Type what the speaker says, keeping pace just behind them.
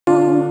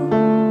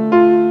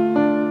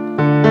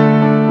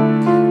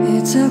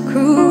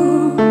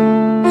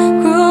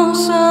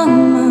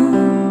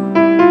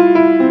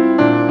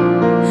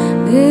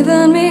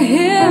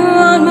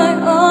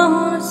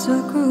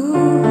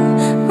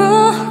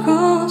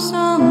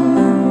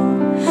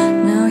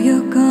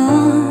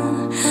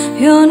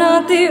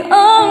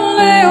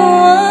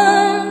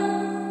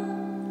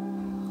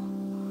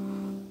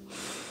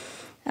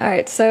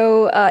right,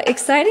 so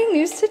exciting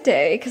news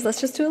today, because let's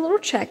just do a little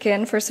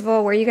check-in. First of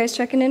all, where are you guys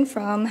checking in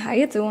from? How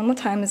you doing? What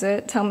time is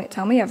it? Tell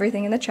me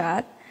everything in the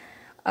chat.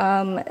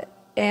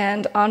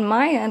 And on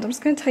my end, I'm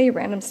just going to tell you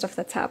random stuff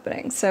that's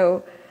happening.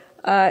 So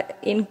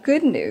in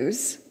good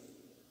news,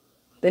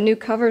 the new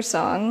cover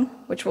song,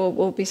 which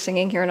we'll be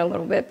singing here in a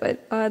little bit,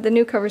 but the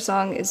new cover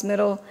song is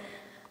middle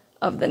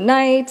of the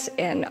night,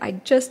 and I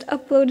just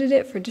uploaded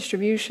it for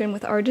distribution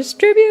with our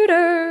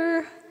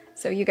distributor.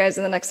 So you guys,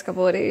 in the next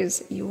couple of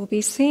days, you will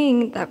be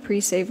seeing that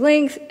pre-save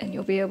link, and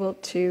you'll be able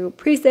to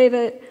pre-save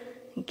it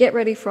and get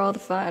ready for all the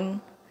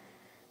fun.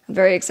 I'm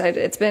very excited.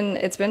 It's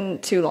been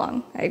too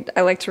long.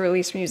 I like to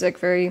release music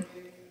very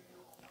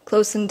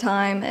close in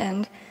time,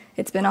 and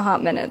it's been a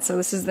hot minute. So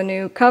this is the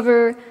new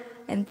cover,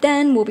 and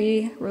then we'll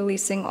be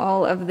releasing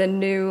all of the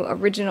new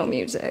original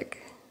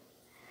music.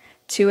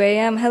 2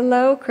 a.m.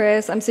 Hello,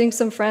 Chris. I'm seeing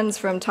some friends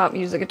from Top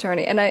Music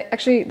Attorney, and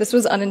this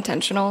was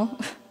unintentional.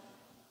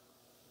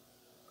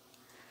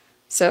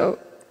 So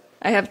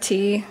I have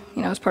tea,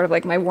 as part of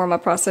like my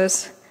warm-up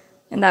process,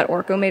 and that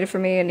Orko made it for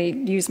me, and he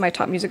used my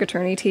Top Music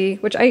Attorney tea,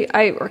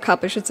 or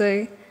cup, I should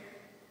say,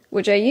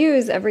 which I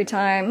use every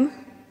time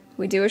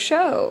we do a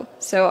show.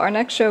 So our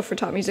next show for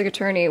Top Music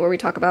Attorney, where we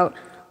talk about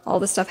all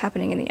the stuff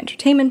happening in the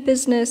entertainment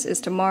business, is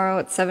tomorrow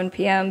at 7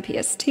 p.m.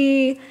 PST.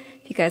 If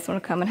you guys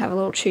want to come and have a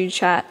little chit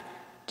chat,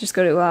 just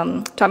go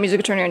to Top Music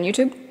Attorney on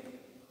YouTube.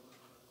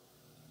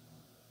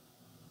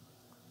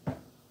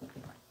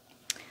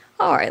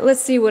 All right, let's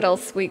see what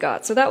else we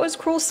got. So that was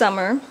Cruel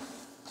Summer.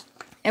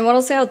 And what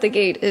I'll say out the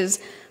gate is,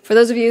 for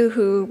those of you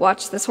who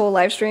watch this whole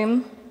live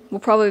stream, we'll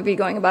probably be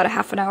going about a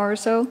half an hour or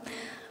so.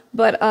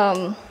 But,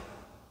 what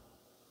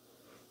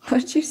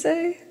did you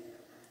say?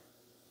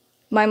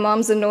 My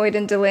mom's annoyed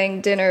and delaying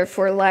dinner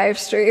for live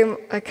stream.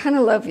 I kind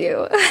of love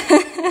you.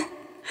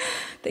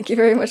 Thank you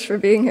very much for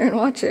being here and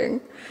watching.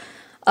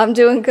 I'm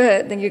doing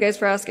good. Thank you guys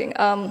for asking.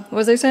 What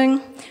was I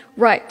saying?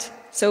 Right.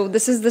 So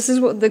this is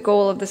what the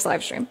goal of this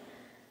live stream.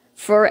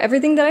 For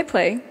everything that I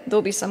play,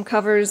 there'll be some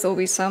covers, there'll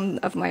be some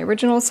of my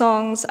original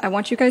songs. I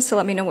want you guys to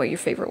let me know what your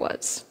favorite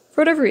was, for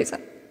whatever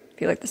reason.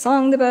 If you like the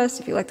song the best,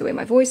 if you like the way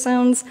my voice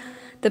sounds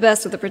the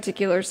best with a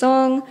particular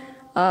song,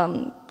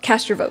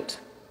 cast your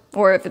vote.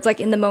 Or if it's like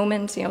in the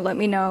moment, let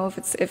me know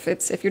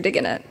if you're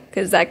digging it,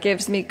 because that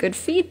gives me good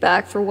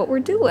feedback for what we're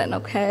doing.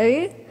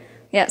 Okay?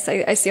 Yes,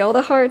 I see all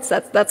the hearts.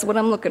 That's what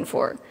I'm looking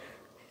for.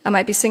 I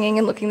might be singing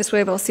and looking this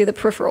way, but I'll see the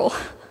peripheral.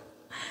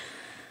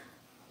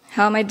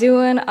 How am I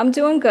doing? I'm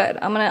doing good.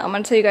 I'm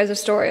gonna tell you guys a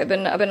story. I've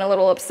been a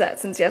little upset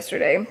since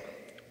yesterday,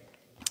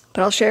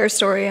 but I'll share a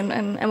story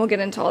and we'll get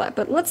into all that.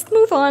 But let's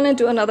move on and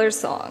do another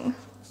song.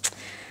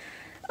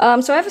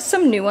 So I have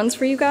some new ones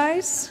for you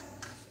guys,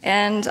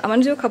 and I'm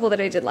gonna do a couple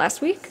that I did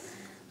last week.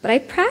 But I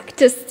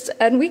practiced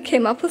and we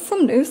came up with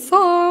some new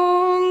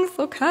songs.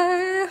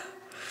 Okay.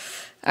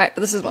 All right, but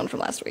this is one from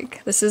last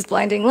week. This is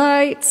Blinding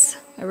Lights,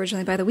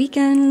 originally by The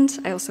Weeknd.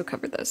 I also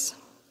covered this.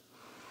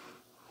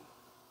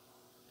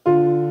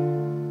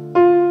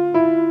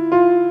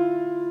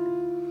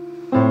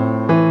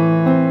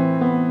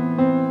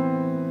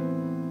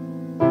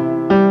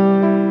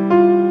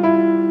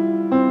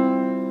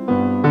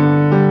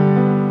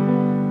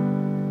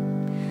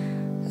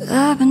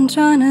 I've been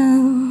trying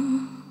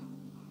to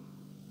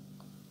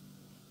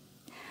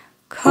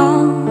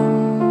call.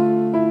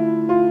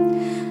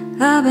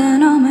 I've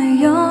been on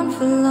my own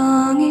for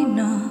long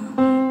enough.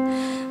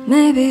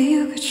 Maybe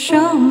you could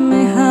show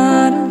me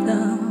how to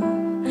love.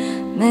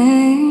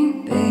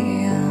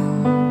 Maybe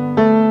I'm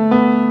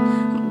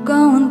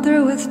going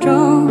through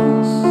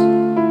withdrawals.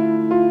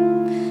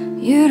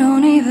 You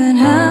don't even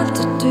have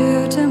to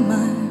do too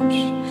much.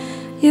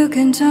 You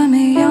can turn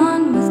me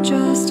on with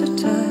just a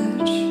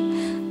touch,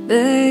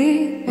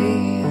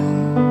 baby.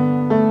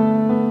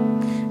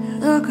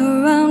 Look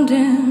around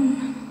in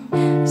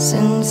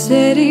Sin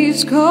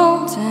City's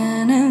cold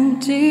and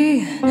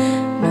empty.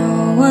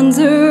 No one's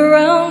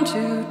around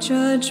to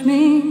judge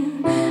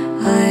me.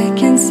 I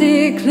can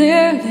see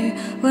clearly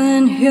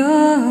when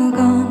you're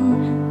gone.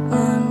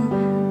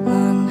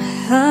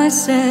 I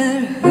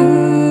said,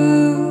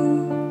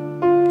 who?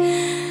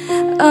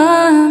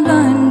 I'm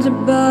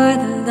blinded by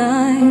the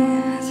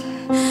light.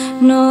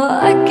 No,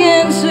 I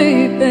can't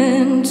sleep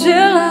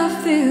until I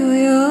feel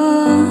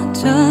your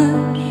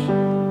touch.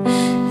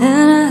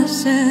 And I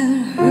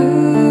said, who?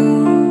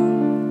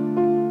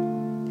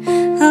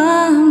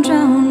 I'm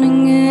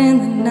drowning in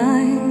the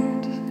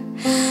night.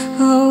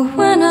 Oh,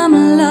 when I'm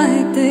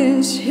like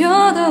this,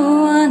 you're the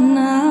one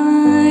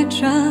I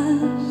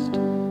trust.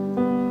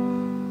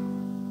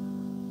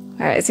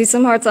 Alright, I see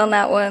some hearts on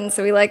that one,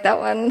 so we like that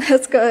one.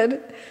 That's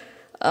good.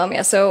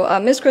 So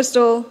Miss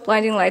Krystle,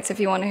 Blinding Lights, if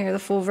you want to hear the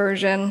full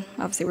version.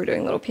 Obviously, we're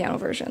doing little piano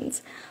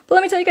versions. But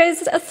let me tell you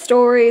guys a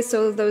story.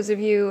 So those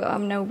of you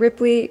know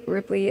Ripley.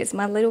 Ripley is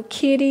my little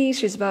kitty.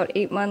 She's about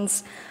 8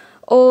 months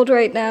old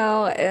right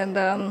now.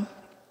 And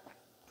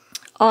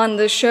on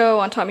the show,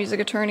 on Top Music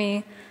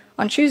Attorney,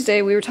 on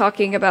Tuesday, we were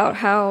talking about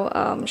how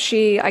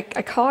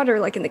I caught her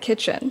like in the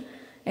kitchen,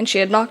 and she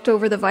had knocked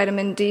over the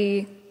vitamin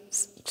D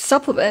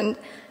supplement,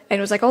 and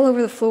it was like all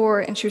over the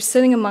floor, and she was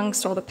sitting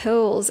amongst all the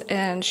pills,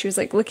 and she was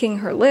like licking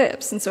her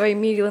lips, and so I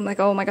immediately am like,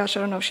 oh my gosh, I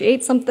don't know if she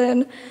ate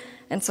something,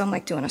 and so I'm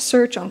like doing a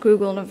search on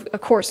Google, and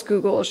of course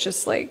Google is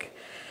just like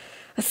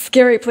a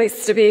scary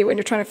place to be when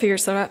you're trying to figure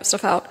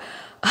stuff out,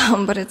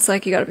 but it's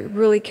like you gotta be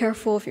really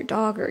careful if your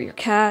dog or your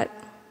cat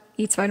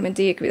eats vitamin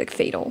D, it could be like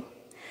fatal.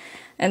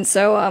 And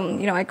so,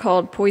 you know, I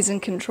called poison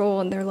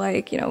control, and they're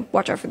like, you know,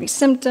 watch out for these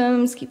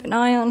symptoms, keep an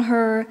eye on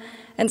her.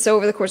 And so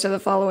over the course of the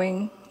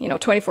following, you know,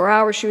 24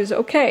 hours, she was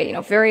okay, you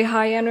know, very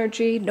high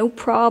energy, no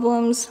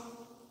problems.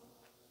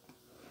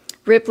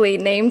 Ripley,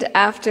 named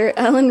after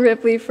Ellen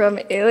Ripley from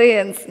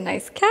Aliens.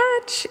 Nice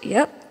catch.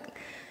 Yep.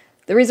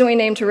 The reason we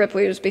named her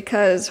Ripley was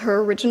because her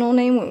original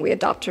name when we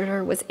adopted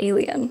her was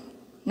Alien.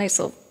 Nice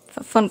little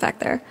fun fact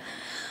there.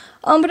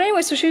 But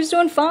anyway, so she was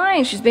doing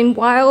fine. She's been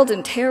wild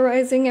and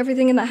terrorizing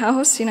everything in the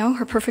house, you know,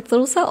 her perfect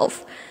little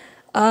self.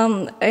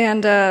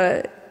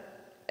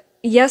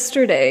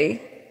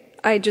 Yesterday,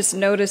 I just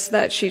noticed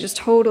that she just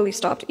totally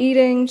stopped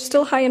eating.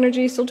 Still high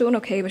energy, still doing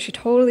okay, but she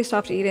totally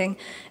stopped eating.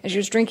 And she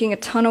was drinking a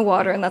ton of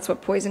water, and that's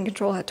what poison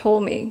control had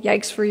told me.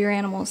 Yikes for your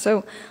animal.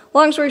 So,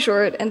 long story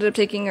short, ended up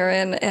taking her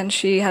in, and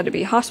she had to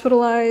be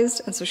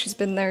hospitalized. And so she's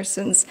been there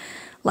since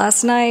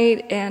last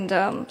night,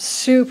 and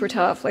super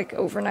tough, like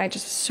overnight,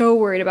 just so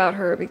worried about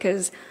her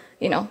because,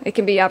 you know, it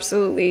can be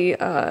absolutely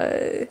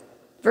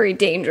very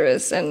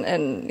dangerous,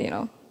 and you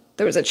know,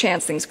 there was a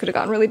chance things could have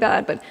gotten really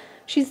bad, but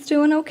she's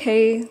doing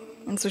okay,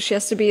 and so she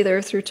has to be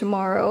there through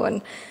tomorrow,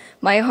 and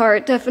my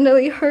heart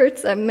definitely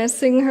hurts. I'm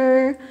missing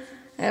her,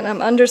 and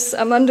I'm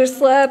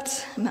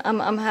underslept.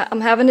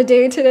 I'm having a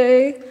day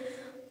today,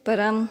 but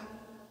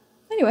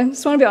anyway,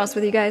 just want to be honest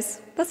with you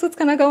guys. That's what's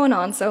kind of going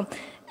on. So,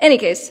 any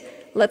case.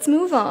 Let's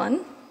move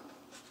on.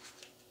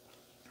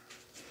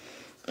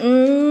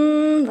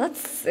 Let's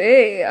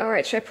see. All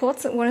right, should I pull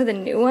out one of the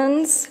new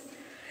ones?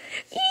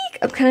 Eek!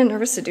 I'm kind of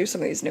nervous to do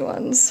some of these new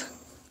ones.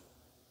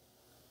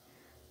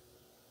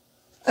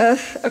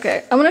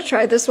 Okay, I'm gonna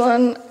try this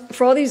one.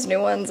 For all these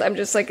new ones, I'm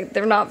just like,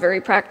 they're not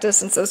very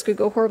practiced, and so this could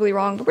go horribly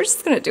wrong, but we're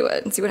just gonna do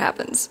it and see what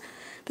happens.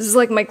 This is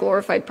like my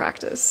glorified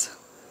practice.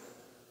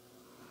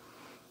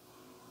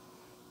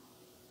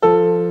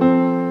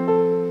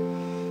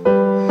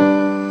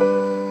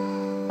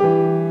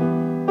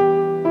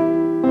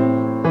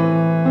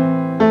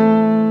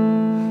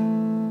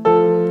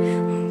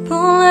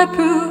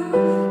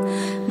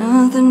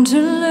 Nothing to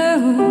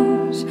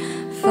lose.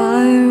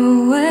 Fire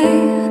away,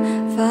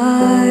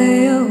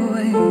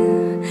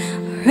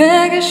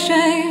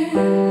 ricochet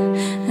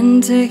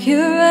and take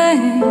your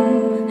aim.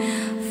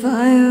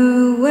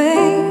 Fire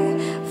away.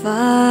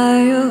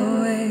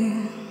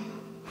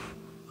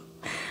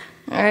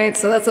 All right,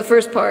 so that's the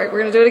first part. We're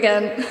gonna do it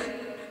again.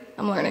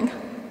 I'm learning.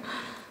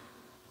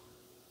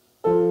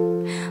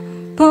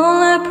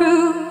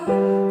 Bulletproof,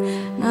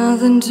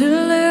 nothing to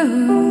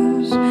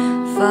lose.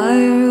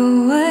 Fire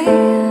away,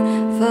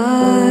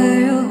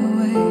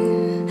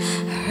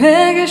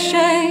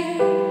 ricochet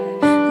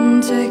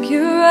and take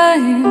your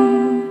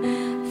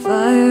aim.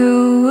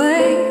 Fire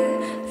away.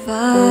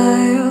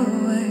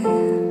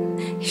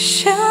 You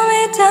shoot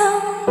me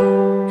down,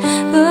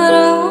 but I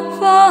won't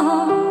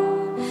fall.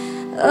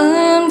 I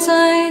am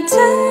titanium.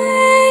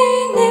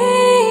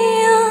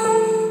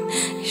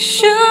 You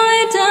shoot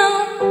me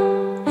down,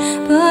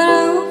 but I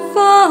won't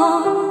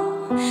fall.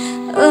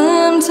 I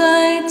am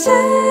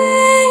titanium.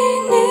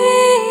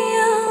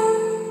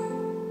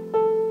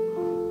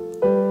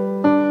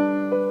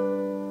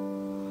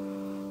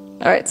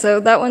 Alright, so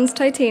that one's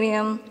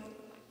Titanium.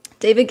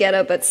 David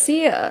Guetta, but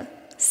Sia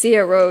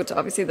wrote,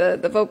 obviously,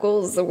 the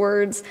vocals, the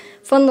words.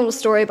 Fun little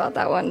story about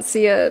that one.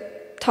 Sia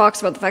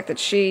talks about the fact that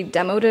she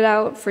demoed it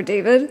out for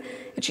David,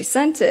 and she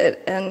sent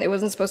it, and it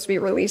wasn't supposed to be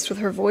released with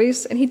her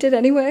voice, and he did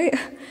anyway.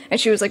 And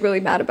she was like really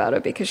mad about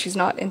it because she's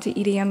not into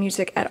EDM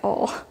music at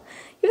all,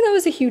 even though it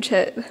was a huge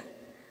hit.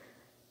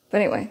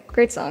 But anyway,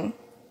 great song.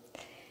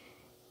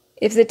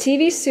 If the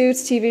TV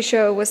Suits TV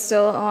show was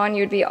still on,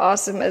 you'd be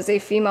awesome as a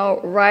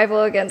female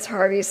rival against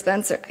Harvey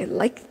Spencer. I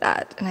like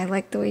that, and I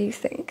like the way you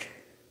think.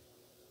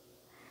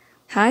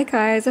 Hi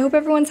guys, I hope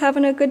everyone's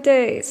having a good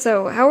day.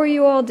 So, how are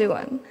you all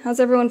doing?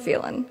 How's everyone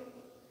feeling?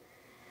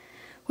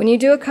 When you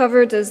do a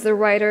cover, does the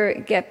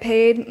writer get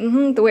paid?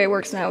 The way it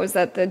works now is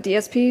that the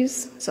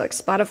DSPs, so like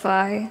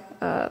Spotify,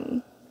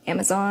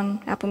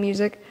 Amazon, Apple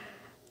Music,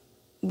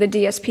 the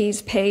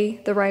DSPs pay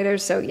the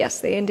writers, so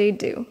yes, they indeed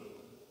do.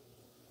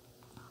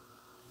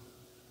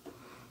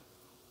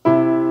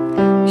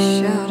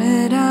 Shout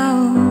it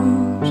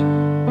out,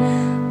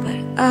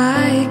 but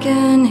I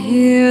can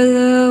hear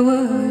the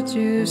words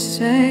you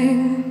say.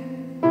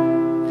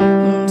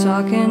 I'm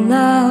talking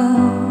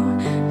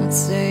loud, not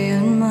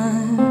saying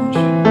much.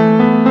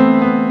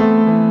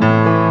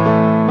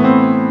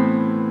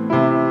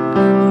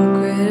 I'm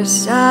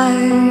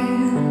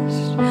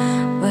criticized,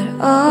 but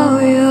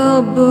all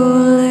your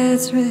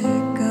bullets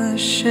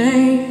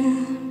ricochet.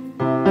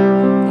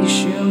 You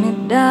shoot me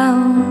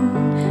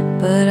down,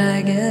 but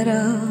I get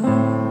up.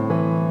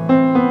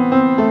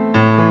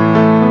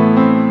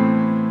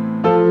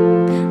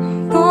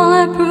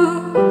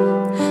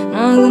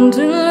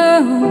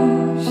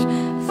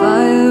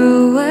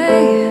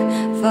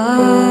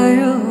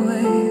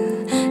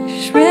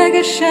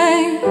 your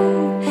shame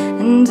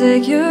and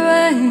take your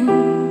aim.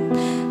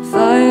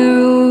 Fire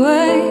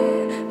away,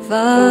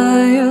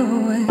 fire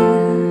away.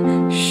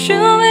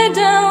 Shoot me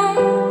down,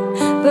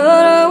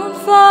 but I won't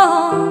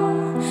fall.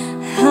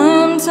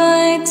 I'm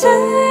titanium.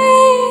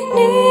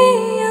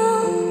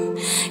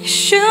 You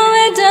shoot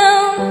me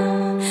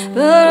down,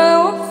 but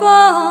I won't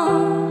fall.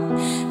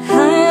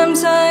 I am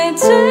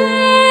titanium.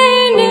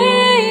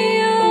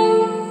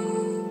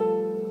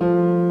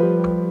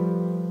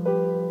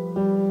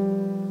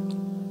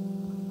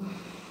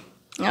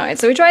 Alright,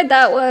 so we tried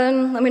that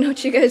one. Let me know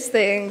what you guys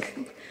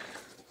think.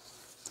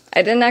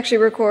 I didn't actually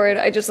record,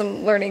 I just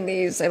am learning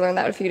these. I learned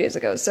that a few days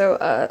ago, so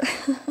I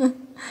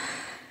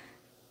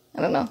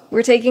don't know.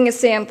 We're taking a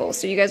sample,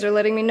 so you guys are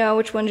letting me know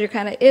which ones you're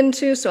kind of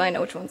into, so I know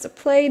which ones to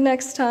play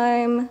next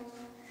time.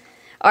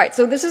 Alright,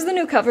 so this is the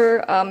new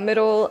cover,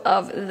 Middle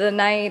of the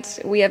Night.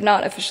 We have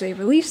not officially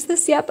released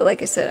this yet, but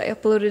like I said, I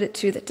uploaded it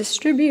to the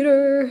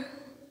distributor.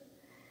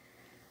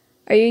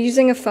 Are you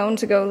using a phone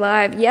to go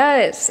live?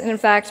 Yes, and in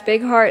fact,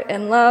 big heart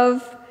and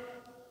love.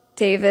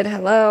 David,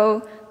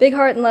 hello. Big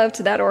heart and love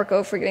to that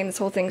Orko for getting this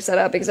whole thing set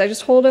up, because I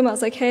just told him, I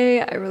was like,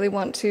 hey, I really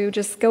want to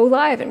just go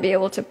live and be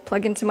able to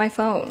plug into my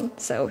phone.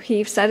 So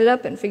he set it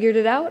up and figured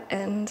it out,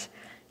 and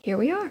here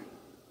we are.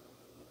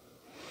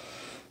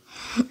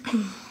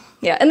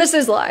 Yeah, and this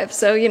is live,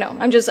 so, you know,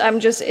 I'm just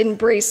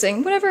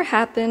embracing whatever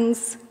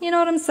happens. You know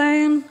what I'm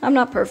saying? I'm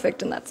not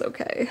perfect, and that's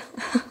okay.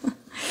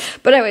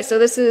 But anyway, so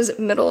this is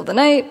Middle of the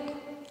Night.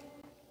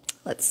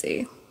 Let's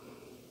see.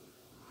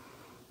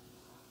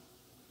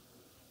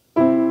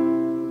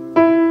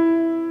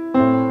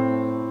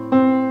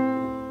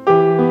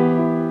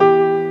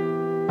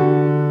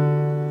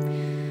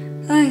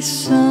 I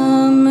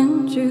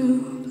summoned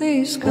you,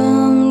 please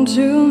come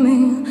to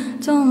me.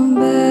 Don't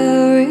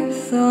bury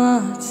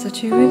thoughts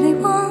that you really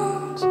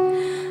want.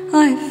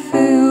 I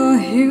fill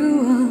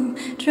you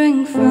up,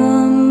 drink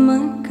from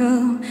my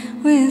cup.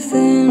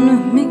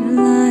 Within me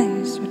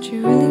lies what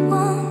you really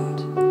want.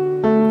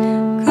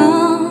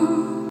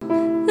 Come,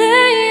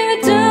 lay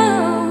me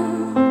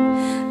down,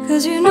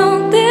 'cause you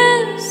know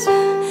this,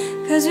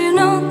 'cause you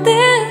know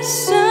this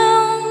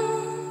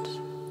sound.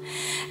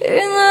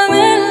 In the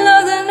middle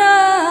of the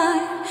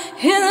night,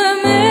 in the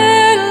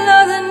middle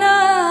of the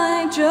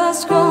night,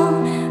 just call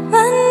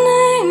my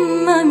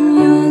name, I'm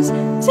yours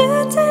to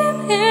tame.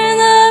 In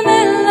the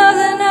middle of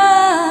the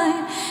night,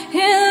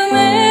 in the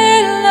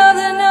middle of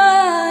the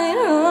night,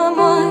 I'm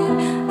wide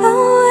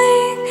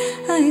awake,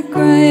 I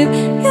crave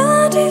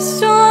your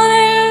taste all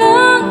night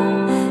long,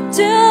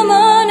 till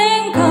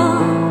morning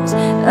comes.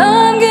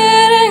 I'm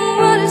getting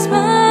what is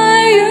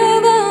mine,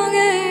 you gon'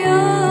 get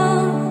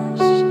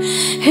yours.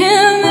 In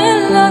the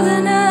middle of the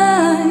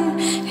night,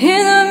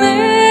 in the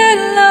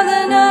middle of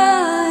the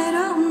night,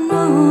 oh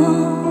no,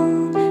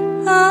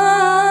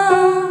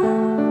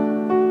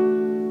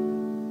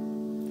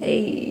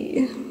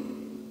 Hey.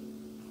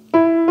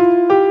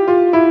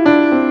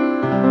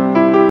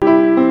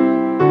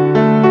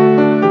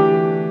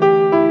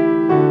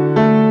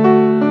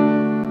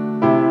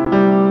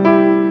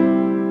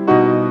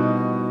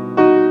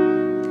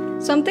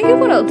 So I'm thinking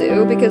what I'll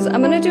do, because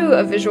I'm gonna do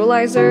a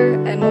visualizer,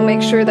 and we'll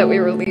make sure that we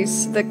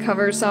release the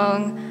cover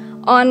song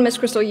on Miss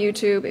Krystle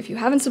YouTube. If you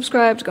haven't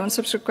subscribed, go and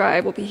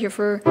subscribe. We'll be here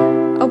for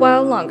a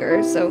while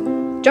longer, so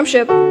jump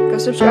ship, go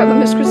subscribe on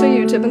Miss Krystle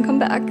YouTube and come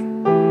back.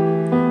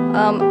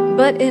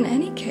 But in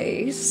any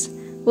case,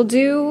 we'll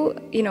do,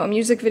 you know, a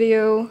music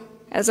video,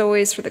 as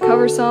always, for the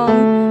cover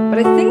song, but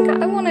I think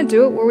I want to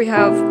do it where we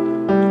have,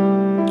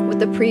 with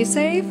the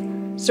pre-save,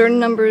 certain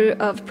number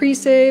of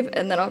pre-save,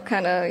 and then I'll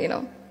kind of, you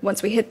know,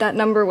 once we hit that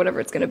number, whatever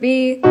it's going to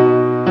be,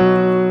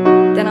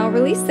 then I'll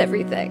release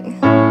everything.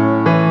 So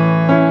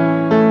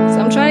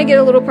I'm trying to get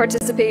a little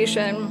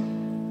participation.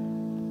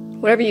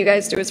 Whatever you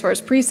guys do as far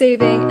as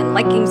pre-saving and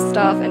liking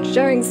stuff and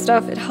sharing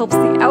stuff, it helps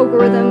the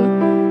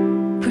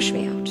algorithm push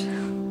me out.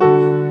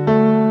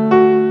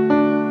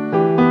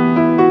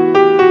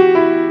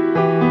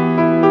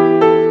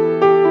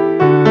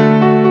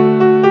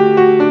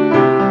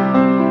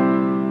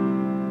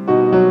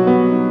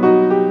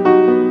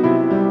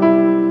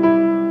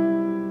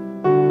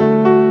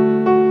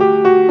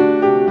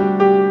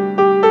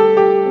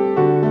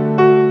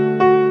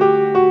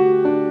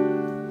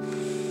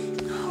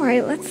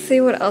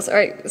 What else? All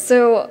right,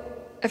 so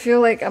I feel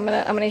like I'm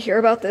gonna hear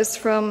about this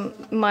from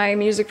my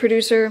music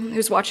producer,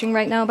 who's watching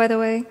right now, by the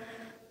way.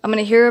 I'm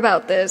gonna hear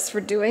about this for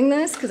doing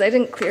this, because I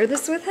didn't clear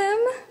this with him.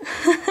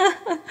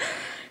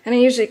 And I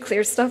usually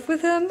clear stuff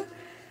with him.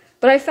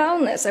 But I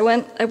found this. I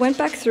went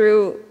back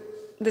through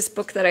this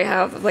book that I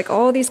have of like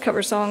all these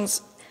cover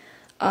songs,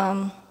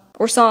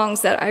 or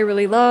songs that I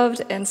really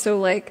loved, and so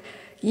like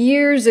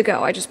years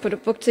ago I just put a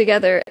book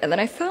together, and then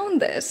I found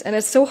this, and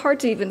it's so hard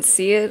to even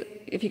see it,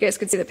 if you guys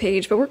could see the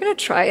page, but we're gonna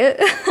try it.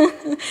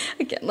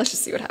 Again, let's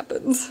just see what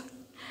happens.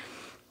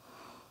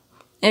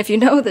 And if you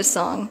know this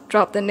song,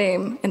 drop the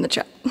name in the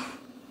chat.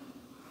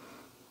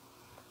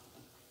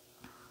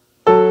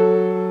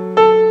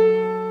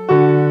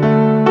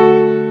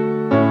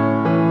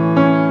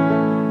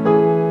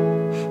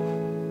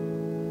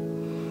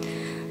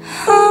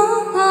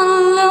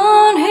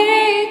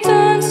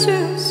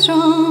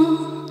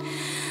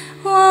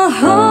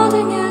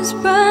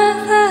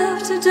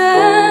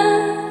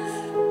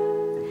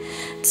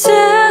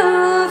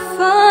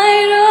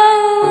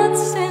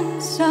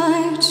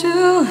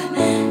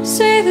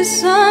 the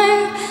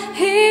sign.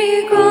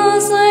 He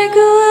grows like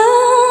a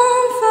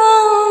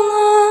wildflower.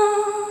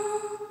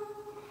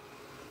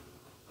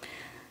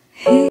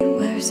 He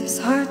wears his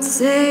heart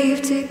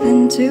safe deep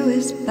into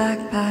his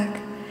backpack.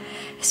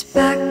 His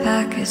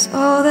backpack is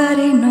all that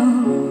he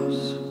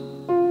knows.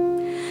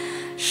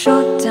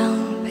 Shot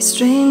down by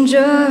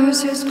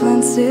strangers whose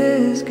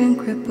glances can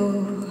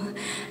cripple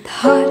the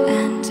heart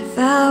and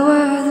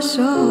devour the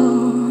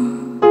soul.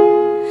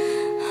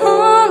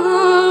 All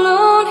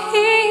alone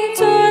he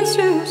turns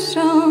to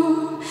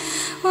stone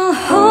while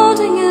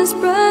holding his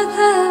breath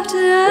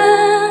after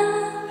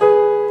death,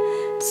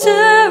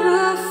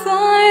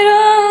 terrified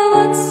of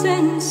what's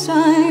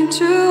inside.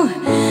 To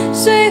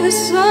save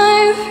his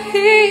life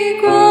he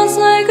crawls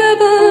like a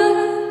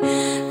bird,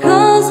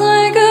 calls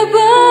like a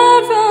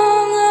bird from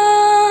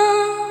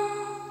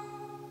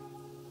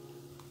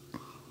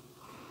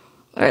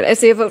All right, I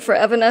see a vote for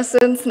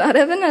Evanescence, not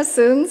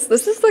Evanescence.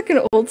 This is like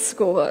an old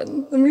school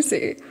one. Let me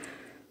see.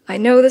 I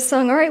know this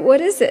song. All right, what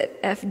is it?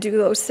 F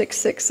Dulo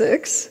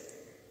 666.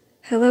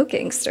 Hello,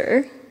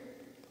 gangster.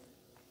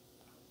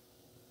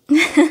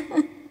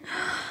 I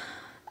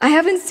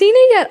haven't seen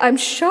it yet. I'm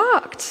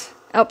shocked.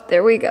 Oh,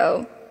 there we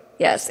go.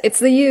 Yes, it's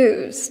The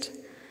Used.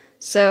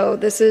 So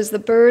this is The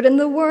Bird and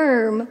the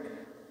Worm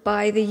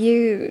by The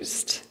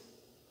Used.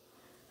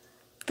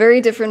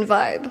 Very different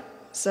vibe.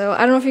 So I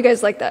don't know if you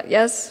guys like that.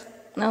 Yes?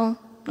 No?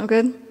 No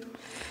good?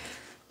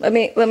 Let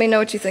me know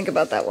what you think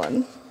about that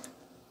one.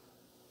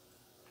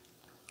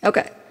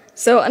 Okay.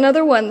 So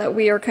another one that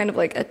we are kind of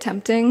like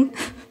attempting.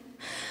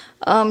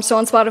 So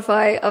on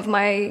Spotify, of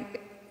my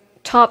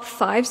top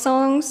 5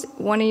 songs,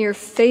 one of your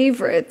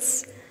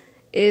favorites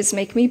is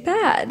Make Me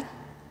Bad.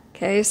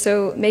 Okay,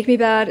 so Make Me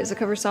Bad is a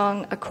cover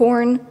song, a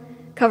Korn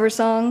cover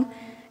song,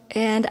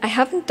 and I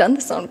haven't done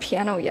this on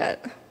piano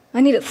yet.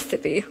 I need a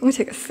thippy. Let me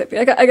take a thippy.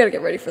 I gotta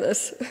get ready for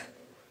this.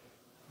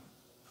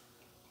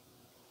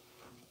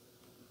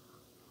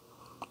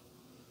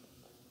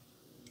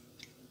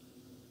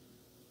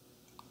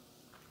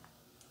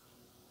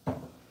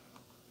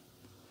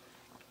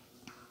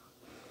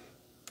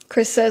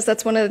 Chris says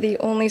that's one of the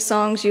only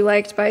songs you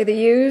liked by The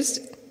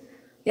Used.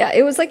 Yeah,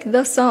 it was like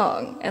the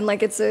song, and like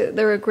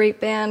they're a great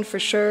band for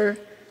sure,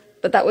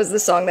 but that was the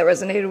song that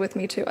resonated with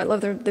me too. I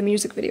love the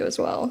music video as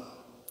well.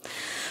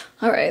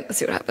 All right, let's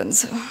see what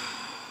happens.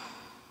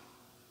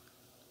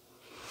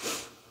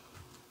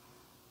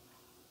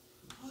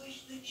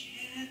 Push the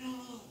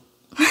channel.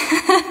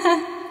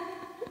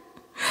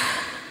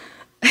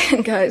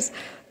 And guys,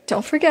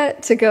 don't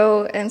forget to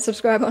go and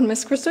subscribe on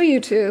Miss Krystle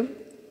YouTube.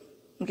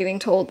 I'm getting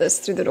told this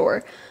through the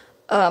door.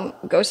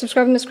 Go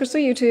subscribe to Miss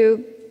Krystle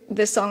YouTube.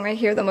 This song right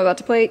here that I'm about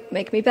to play,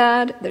 Make Me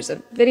Bad. There's a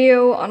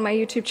video on my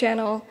YouTube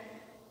channel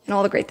and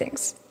all the great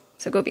things.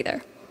 So go be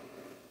there.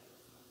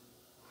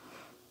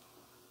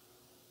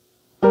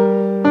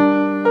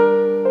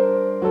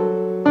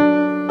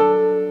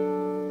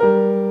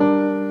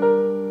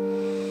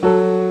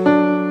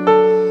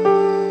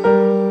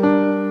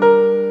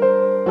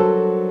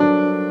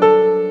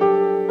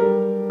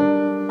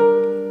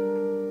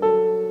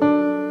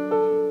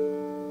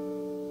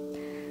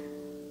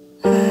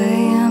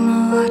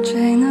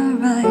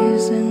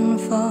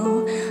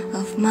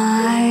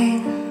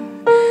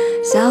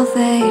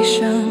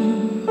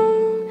 Salvation.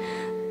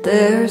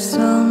 There's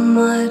so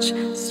much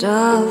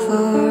stuff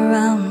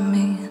around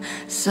me,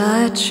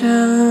 such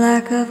a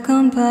lack of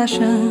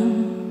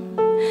compassion.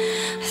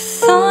 I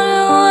thought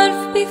it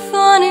would be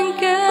fun and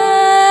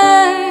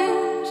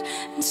games,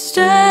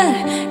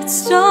 instead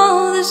it's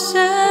all the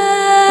same.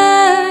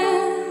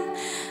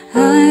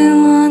 I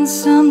want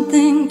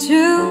something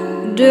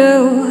to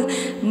do,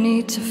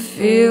 need to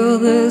feel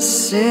the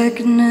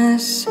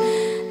sickness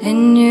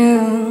in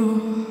you.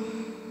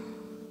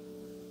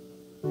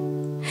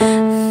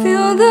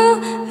 The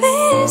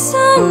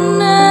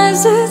reason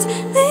as it's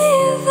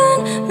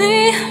leaving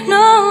me,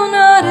 no,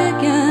 not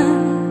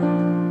again.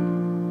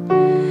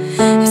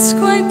 It's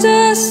quite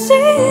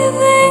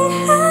deceiving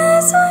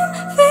as I'm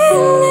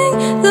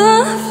feeling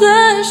the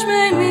flesh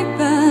made me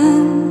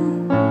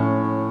bend.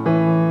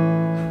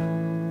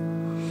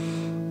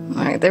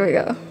 Alright, there we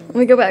go. Let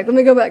me go back. What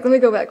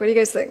do you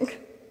guys think?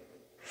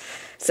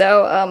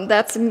 So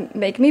that's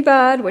Make Me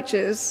Bad, which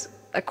is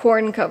a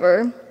Korn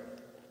cover.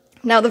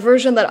 Now, the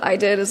version that I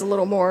did is a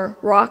little more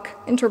rock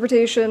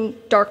interpretation,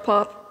 dark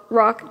pop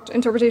rock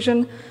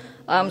interpretation.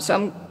 So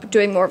I'm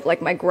doing more of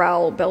like my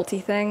growl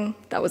belty thing.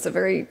 That was a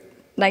very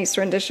nice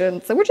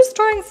rendition. So we're just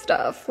trying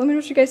stuff. Let me know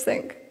what you guys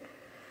think.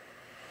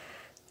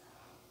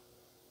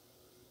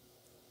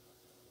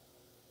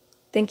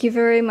 Thank you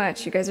very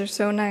much. You guys are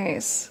so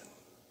nice.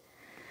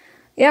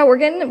 Yeah, we're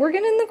getting in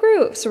the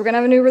groove. So we're gonna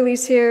have a new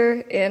release here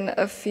in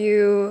a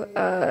few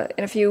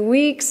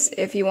weeks.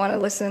 If you want to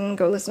listen,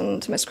 go listen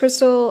to Miss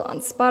Krystle on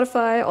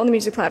Spotify, all the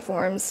music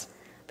platforms.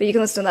 But you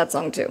can listen to that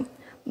song too.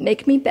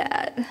 Make Me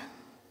Bad.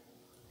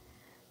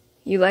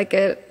 You like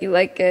it, you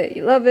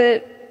love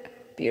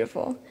it.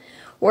 Beautiful.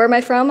 Where am I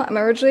from? I'm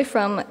originally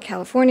from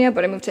California,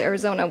 but I moved to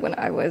Arizona when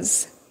I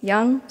was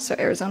young, so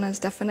Arizona is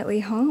definitely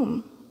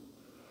home.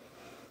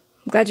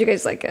 glad you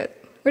guys like it.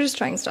 We're just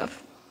trying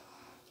stuff.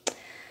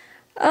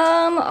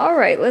 All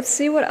right, let's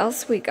see what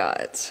else we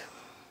got.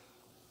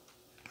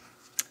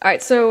 All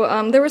right,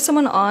 so there was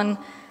someone on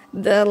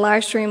the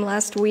live stream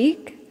last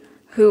week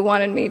who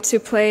wanted me to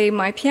play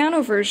my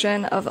piano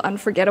version of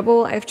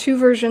Unforgettable. I have two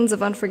versions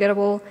of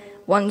Unforgettable.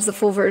 One's the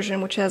full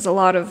version, which has a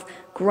lot of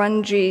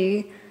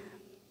grungy,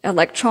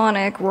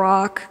 electronic,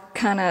 rock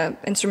kind of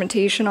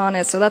instrumentation on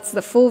it. So that's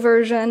the full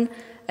version.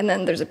 And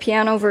then there's a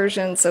piano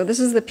version. So this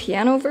is the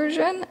piano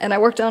version, and I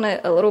worked on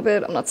it a little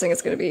bit. I'm not saying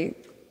it's going to be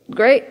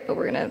great, but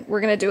we're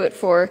gonna do it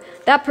for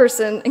that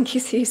person in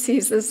case he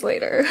sees this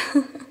later.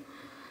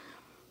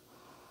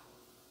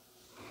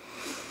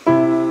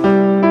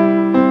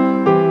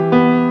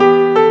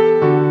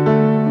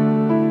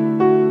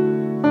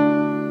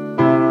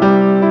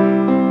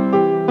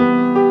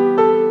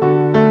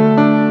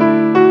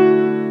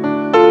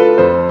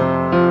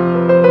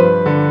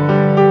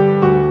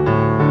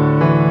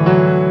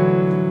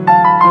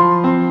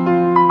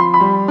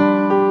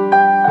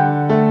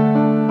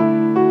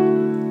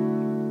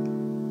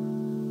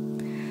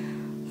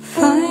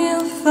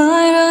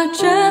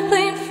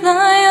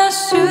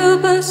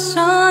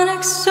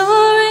 Supersonic,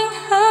 soaring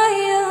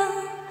higher,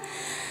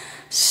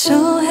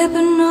 so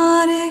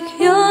hypnotic,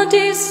 your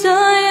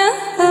desire,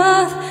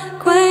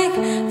 earthquake,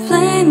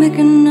 flame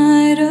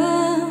igniter,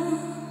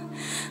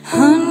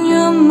 on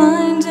your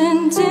mind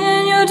and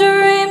in your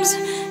dreams,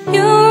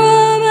 you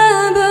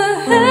remember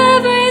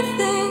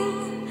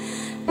everything,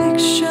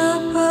 picture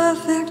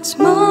perfect,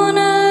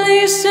 Mona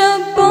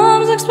Lisa,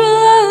 bombs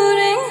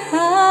exploding,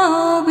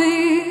 I'll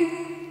be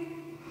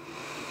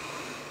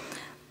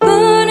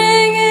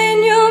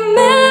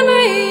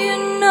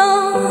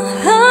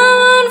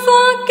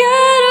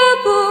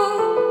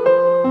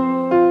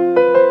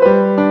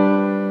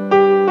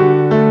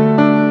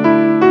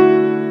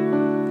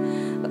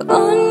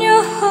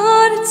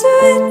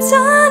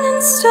done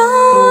in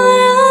stone,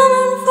 I'm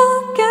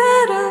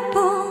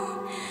unforgettable.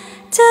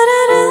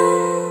 Da-da-da,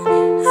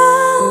 oh,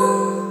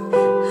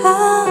 oh.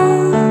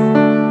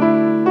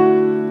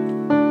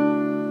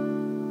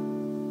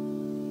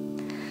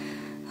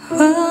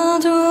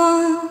 World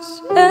wars,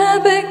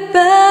 epic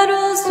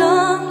battles,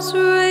 arms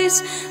race,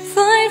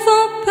 fight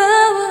for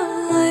power,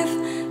 life,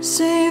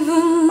 save a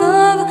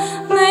love,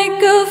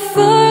 make a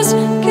first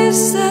kiss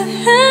that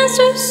hands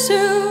too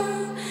soon.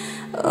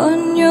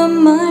 On your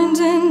mind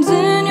and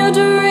in your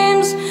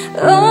dreams,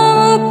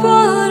 I'm a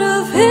part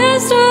of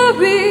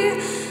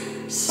history.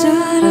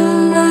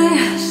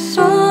 Satellite,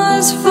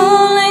 stars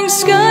falling,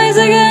 skies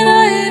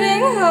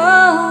igniting,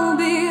 I'll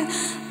be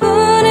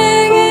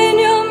burning in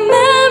your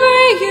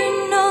memory,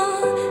 you know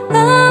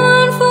I'm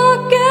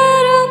unforgettable.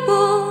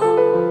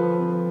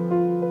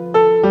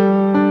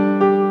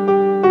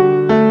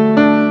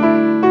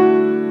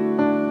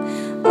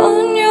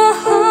 On your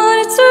heart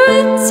it's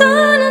written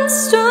in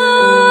stone,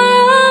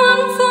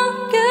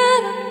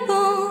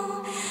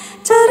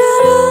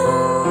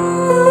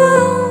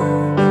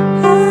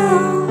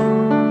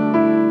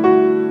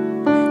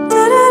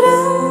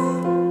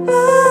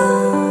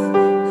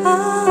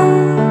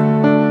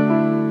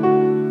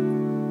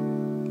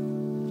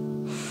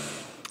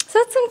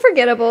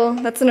 Unforgettable.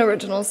 That's an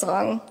original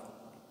song,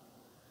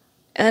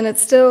 and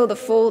it's still the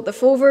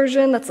full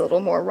version. That's a little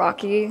more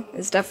rocky.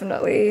 Is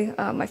definitely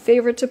my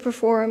favorite to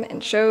perform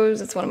in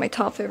shows. It's one of my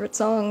top favorite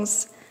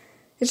songs.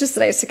 It's just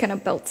nice to kind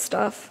of belt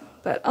stuff.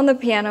 But on the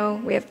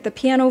piano, we have the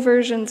piano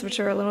versions, which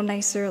are a little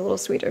nicer, a little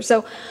sweeter.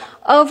 So,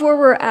 of where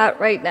we're at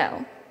right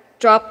now,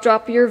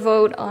 drop your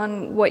vote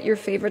on what your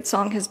favorite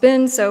song has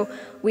been. So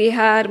we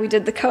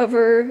did the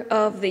cover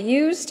of The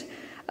Used,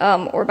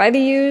 or by The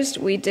Used.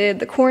 We did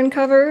the Korn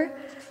cover.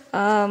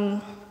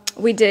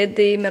 We did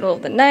the Middle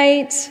of the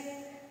Night,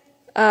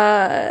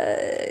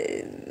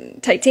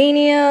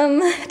 Titanium,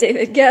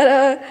 David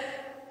Guetta,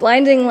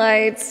 Blinding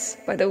Lights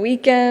by The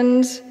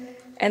Weeknd,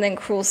 and then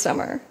Cruel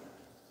Summer.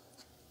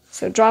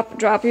 So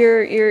drop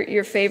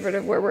your favorite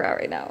of where we're at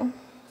right now.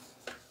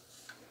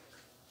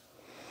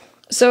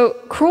 So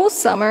Cruel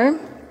Summer,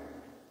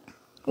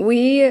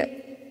 we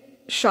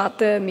shot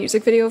the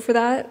music video for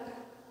that.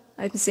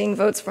 I'm seeing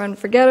votes for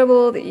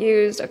Unforgettable, The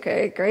Used.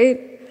 Okay,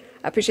 great.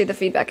 I appreciate the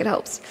feedback, it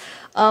helps.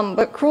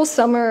 But Cruel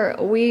Summer,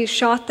 we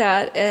shot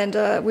that, and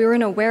we were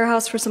in a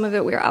warehouse for some of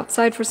it, we were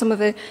outside for some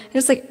of it, and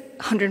it's like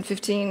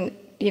 115,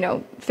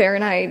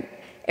 Fahrenheit,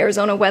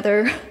 Arizona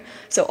weather,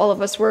 so all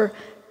of us were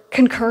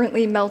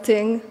concurrently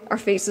melting our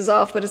faces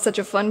off, but it's such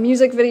a fun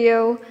music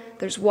video.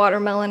 There's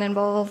watermelon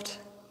involved.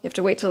 You have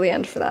to wait till the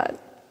end for that,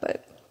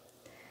 but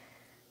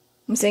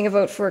I'm seeing a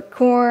vote for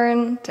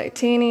Korn,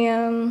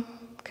 Titanium,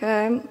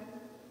 okay.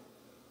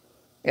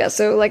 Yeah,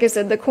 so like I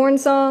said, the Korn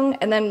song,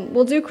 and then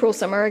we'll do Cruel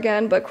Summer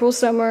again, but Cruel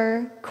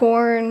Summer,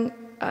 Korn,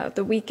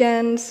 The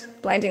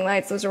Weeknd, Blinding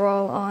Lights, those are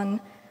all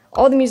on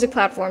all the music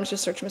platforms.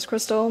 Just search Miss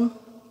Krystle.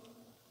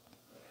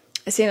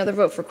 I see another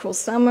vote for Cruel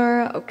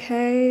Summer,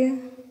 okay.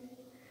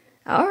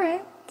 All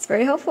right, it's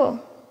very helpful.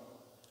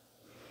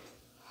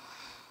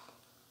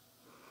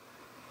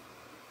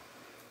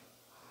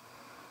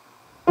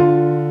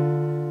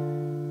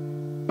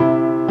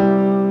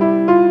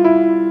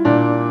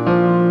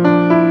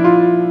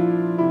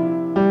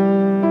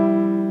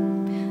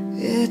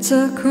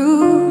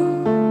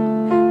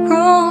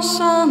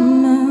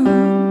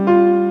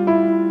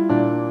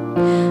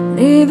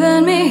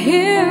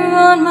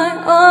 on my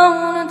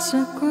own. It's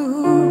a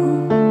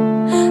cruel,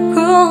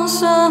 cruel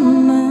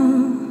summer.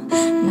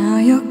 Now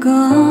you're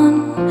gone,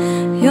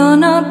 you're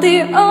not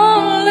the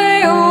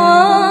only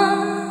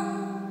one.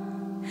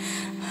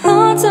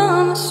 Hearts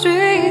on the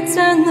streets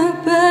and the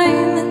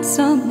pavements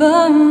are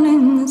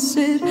burning the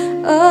city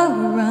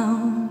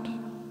around.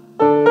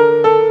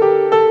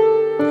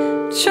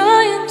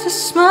 Trying to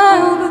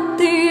smile, but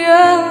the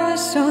air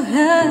is so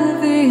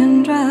heavy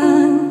and dry.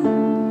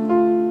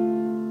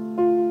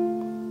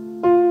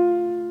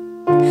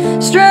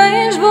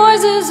 Strange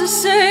voices are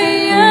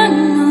saying,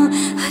 oh,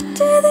 what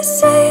do they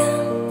say?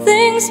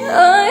 Things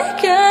I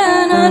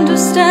can't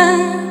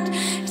understand.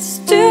 It's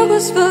too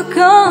close for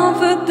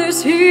comfort.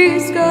 This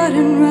heat's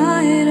gotten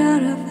right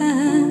out of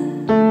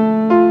hand.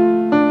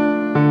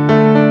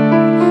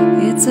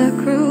 It's a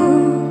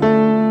cruel,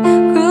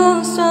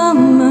 cruel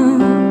summer,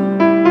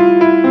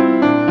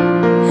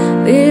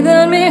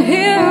 leaving me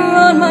here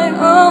on my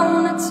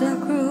own. It's a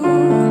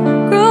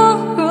cruel, cruel,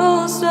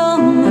 cruel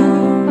summer.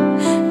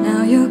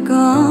 Now you're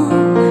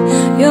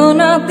gone, you're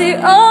not the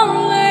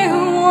only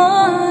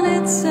one.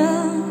 It's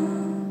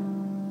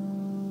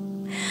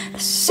the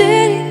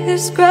city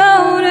is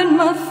crowded,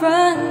 my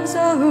friends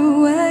are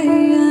away,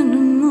 and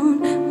I'm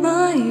on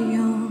my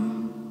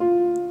own.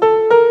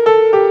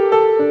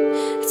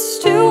 It's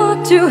too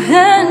hard to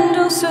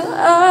handle, so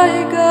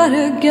I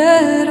gotta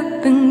get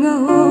up and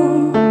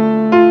go.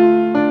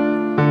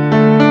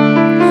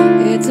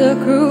 It's a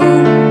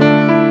cruel,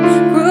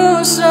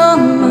 cruel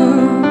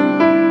summer,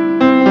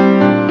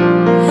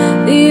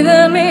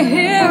 leaving me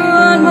here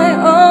on my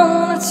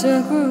own. It's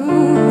a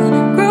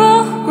cruel,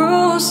 cruel,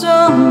 cruel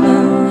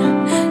summer.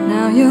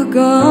 Now you're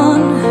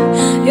gone,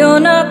 you're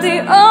not the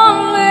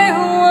only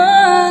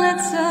one.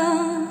 It's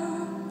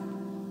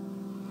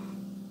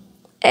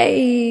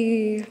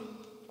Hey.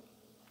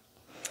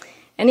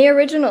 Any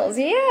originals?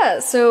 Yeah.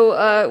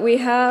 So we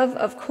have,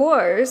 of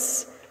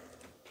course.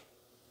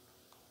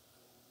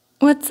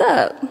 What's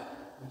up? We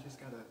just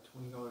got a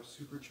 $20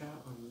 super chat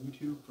on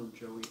YouTube from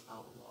Joey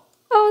Outlaw.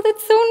 Oh,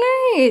 that's so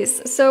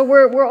nice. So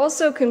we're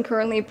also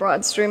concurrently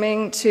broad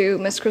streaming to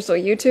Miss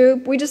Krystle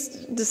YouTube. We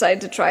just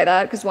decided to try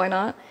that because why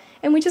not?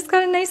 And we just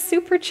got a nice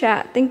super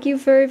chat. Thank you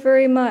very,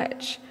 very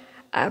much.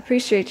 I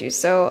appreciate you.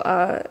 So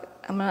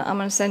I'm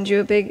gonna send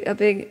you a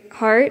big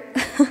heart.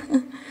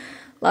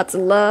 Lots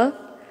of love.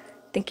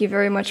 Thank you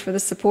very much for the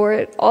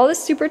support. All the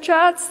super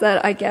chats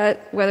that I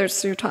get, whether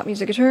it's through Top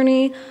Music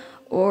Attorney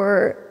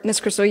or Miss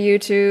Krystle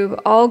YouTube,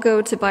 all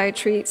go to buy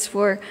treats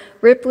for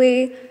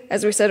Ripley.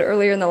 As we said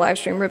earlier in the live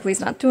stream, Ripley's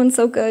not doing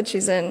so good.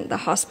 She's in the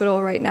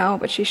hospital right now,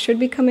 but she should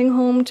be coming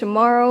home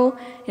tomorrow.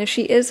 And if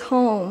she is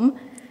home,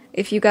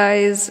 if you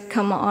guys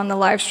come on the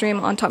live stream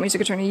on Top Music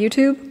Attorney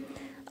YouTube,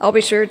 I'll be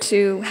sure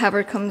to have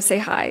her come say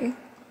hi.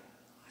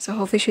 So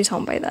hopefully she's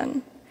home by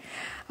then.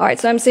 All right,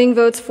 so I'm seeing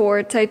votes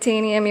for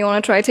Titanium. You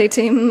want to try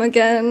Titanium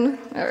again?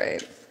 All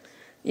right.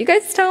 You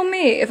guys tell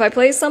me. If I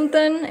play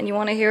something and you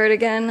want to hear it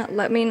again,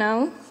 let me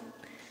know.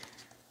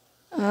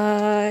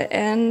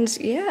 And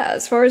yeah,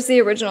 as far as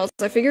the originals,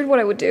 I figured what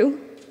I would do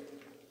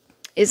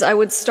is I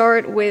would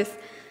start with,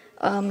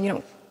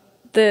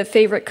 the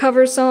favorite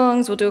cover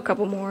songs. We'll do a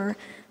couple more.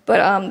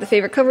 But the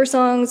favorite cover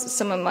songs,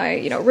 some of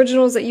my,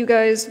 originals that you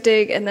guys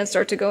dig, and then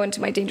start to go into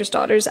my Dangerous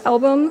Daughters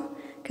album.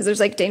 Because there's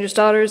like Dangerous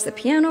Daughters, the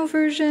piano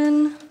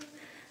version.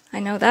 I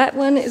know that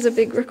one is a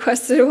big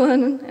requested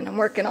one, and I'm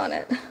working on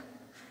it.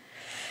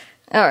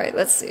 All right,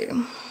 let's see.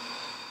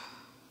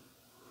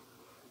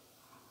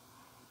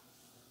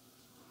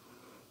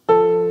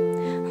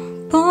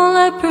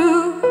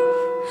 bulletproof,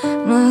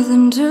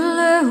 nothing to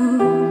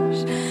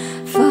lose.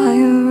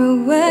 Fire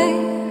away,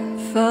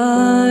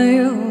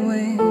 fire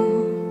away.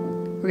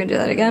 We're gonna do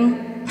that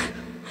again.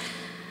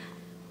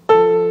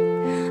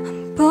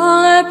 I'm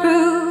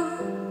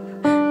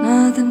bulletproof,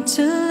 nothing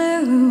to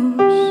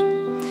lose.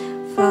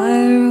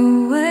 Fire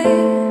away,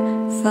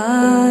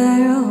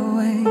 fire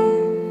away.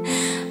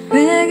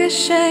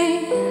 Ricochet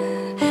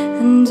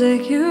and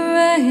take your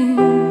aim.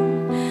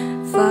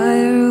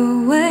 Fire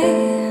away,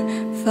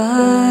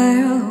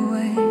 fire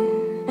away.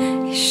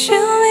 You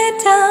shoot me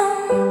down,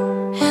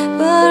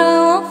 but I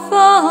won't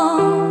fall.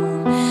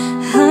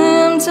 I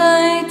am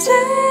titanium.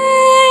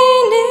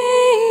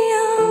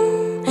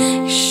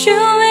 You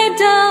shoot me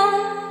down,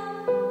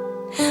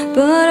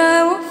 but I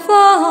won't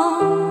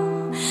fall.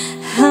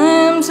 I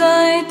am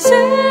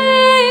titanium.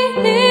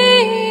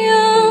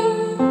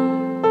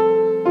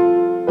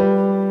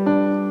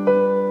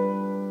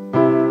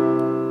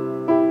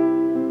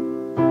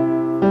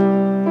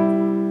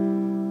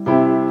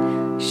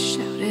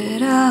 Shout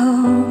it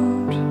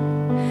out,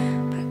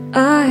 but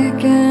I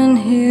can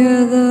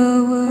hear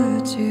the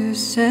words you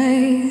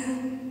say.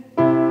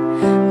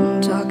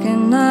 I'm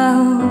talking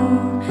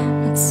loud,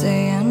 not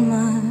saying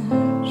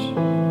much.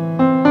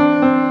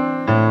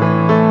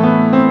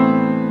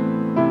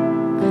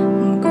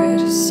 I'm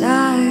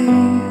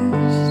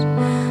criticized,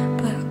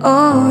 but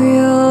all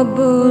your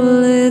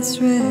bullets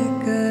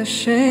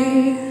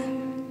ricochet.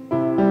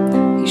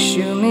 You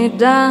shoot me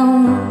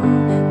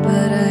down,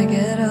 but I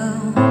get up.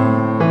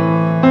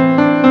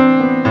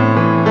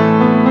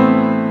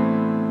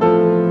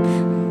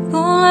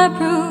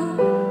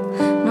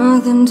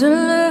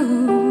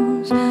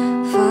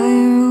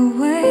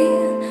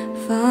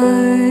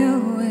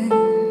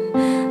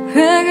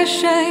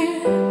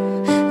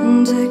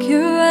 and take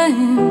your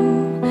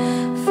aim.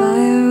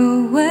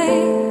 Fire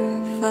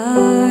away,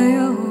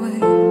 fire away.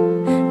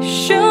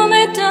 Shoot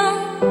me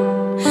down,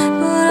 but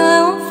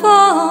I won't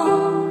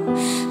fall.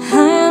 I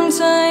am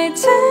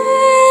titanium.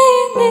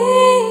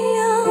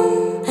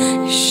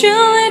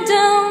 Shoot me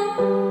down,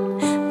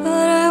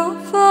 but I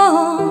won't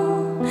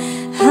fall.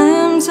 I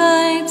am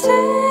titanium.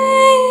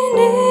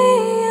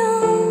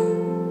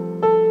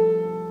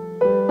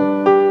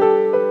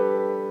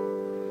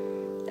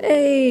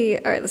 Hey,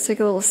 all right, let's take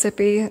a little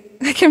sippy.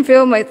 I can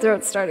feel my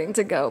throat starting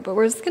to go, but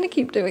we're just gonna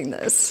keep doing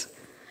this.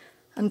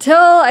 Until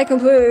I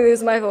completely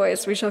lose my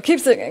voice, we shall keep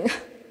singing.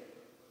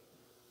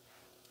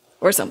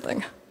 Or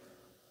something.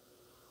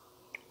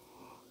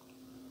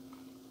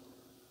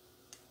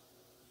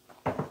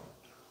 I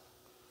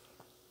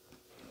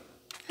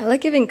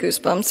like giving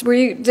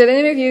goosebumps. Did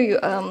any of you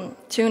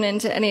tune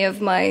into any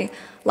of my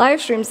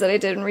live streams that I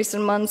did in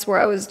recent months where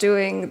I was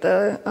doing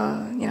the,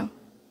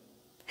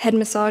 head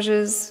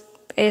massages,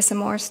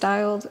 ASMR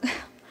styled,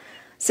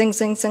 sing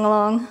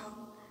along?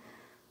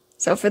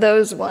 So for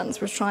those ones,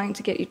 we're trying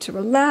to get you to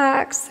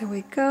relax. There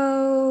we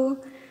go.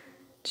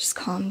 Just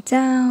calm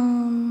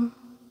down.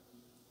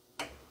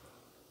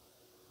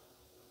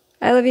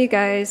 I love you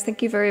guys.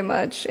 Thank you very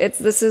much.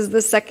 This is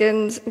the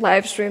second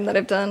live stream that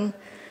I've done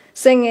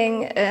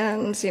singing,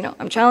 and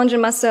I'm challenging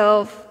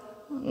myself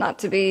not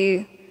to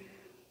be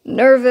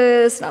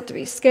nervous, not to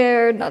be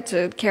scared, not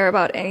to care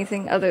about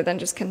anything other than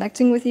just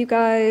connecting with you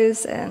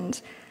guys. And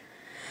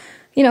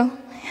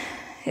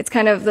it's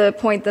kind of the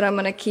point that I'm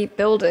going to keep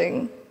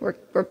building.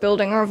 We're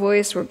building our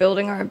voice, we're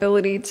building our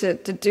ability to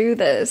do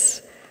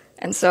this,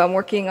 and so I'm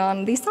working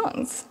on these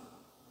songs,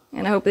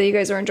 and I hope that you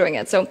guys are enjoying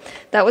it. So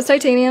that was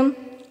Titanium.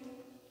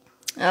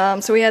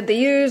 So we had the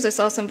U's. I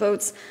saw some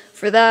votes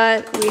for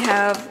that. We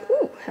have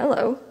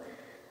hello,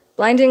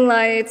 Blinding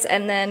Lights,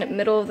 and then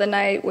Middle of the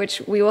Night,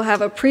 which we will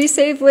have a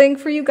pre-save link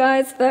for you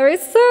guys very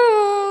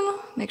soon.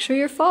 Make sure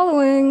you're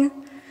following.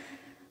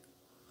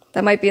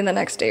 That might be in the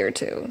next day or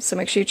two, so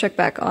make sure you check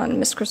back on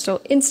Miss Krystle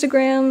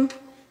Instagram.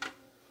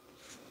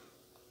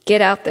 Get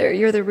out there,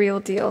 you're the real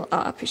deal.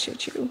 I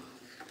appreciate you.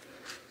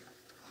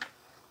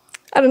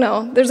 I don't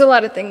know, there's a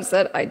lot of things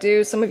that I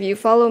do. Some of you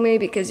follow me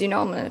because I'm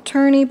an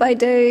attorney by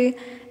day,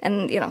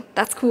 and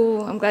that's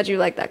cool. I'm glad you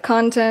like that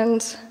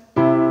content.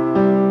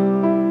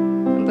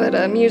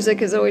 But music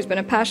has always been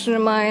a passion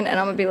of mine, and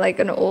I'm gonna be like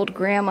an old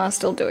grandma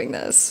still doing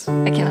this.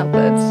 I can't help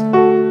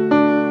it.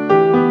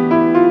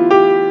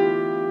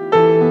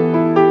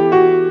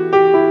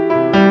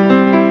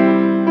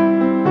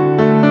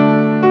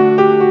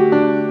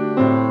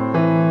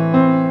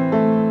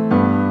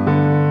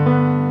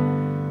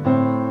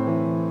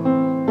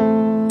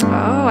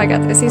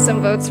 I see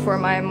some votes for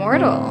my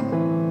Immortal.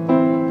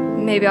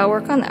 Maybe I'll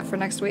work on that for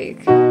next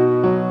week.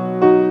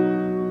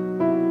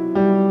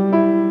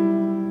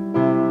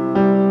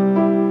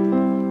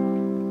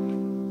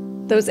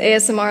 Those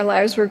ASMR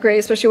lives were great,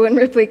 especially when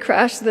Ripley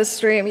crashed the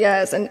stream.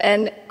 Yes,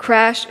 and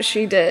crash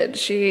she did.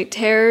 She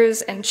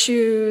tears and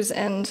chews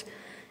and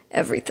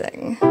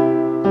everything.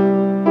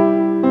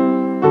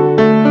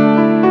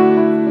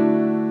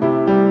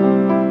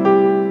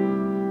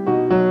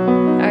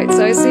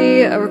 So I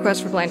see a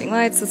request for Blinding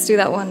Lights. Let's do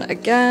that one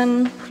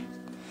again.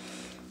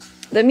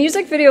 The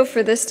music video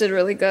for this did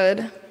really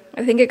good.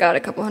 I think it got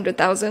a couple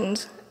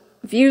 100,000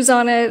 views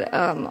on it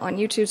on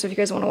YouTube. So if you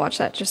guys want to watch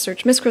that, just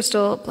search Miss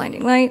Krystle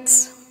Blinding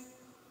Lights.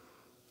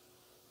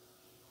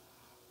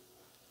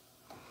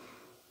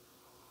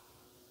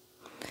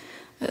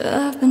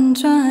 I've been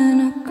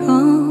trying to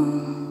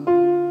come.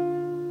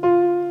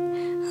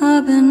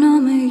 I've been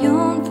on my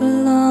own for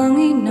long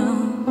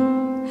enough.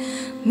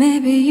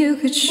 Maybe you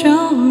could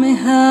show me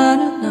how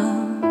to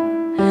love.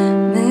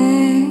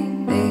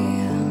 Maybe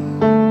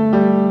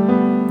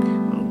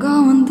I'm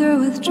going through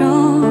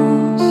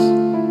withdrawals.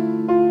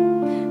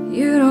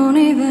 You don't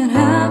even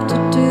have to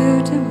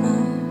do too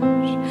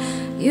much.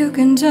 You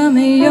can turn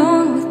me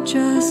on with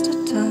just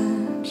a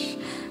touch,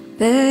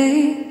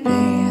 baby.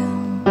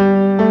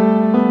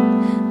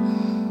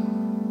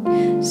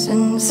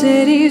 Since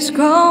city's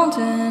cold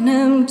and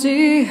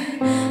empty,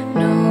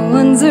 no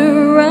one's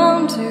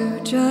around to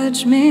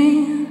judge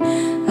me.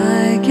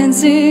 I can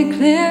see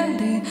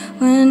clearly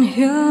when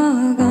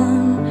you're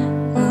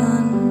gone,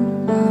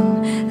 gone,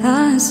 gone.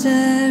 I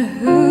said,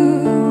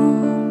 who?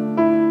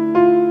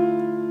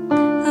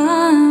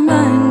 I'm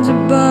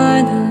blinded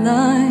by the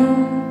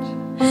light.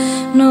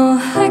 No,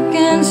 I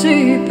can't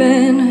sleep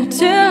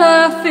until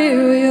I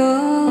feel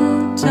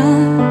your touch.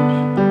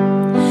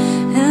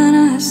 And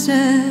I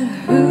said,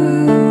 who?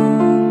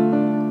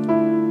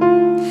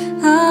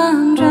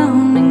 I'm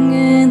drowning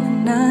in the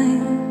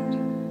night.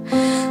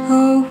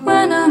 Oh,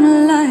 when I'm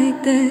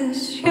like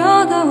this,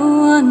 you're the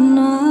one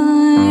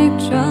I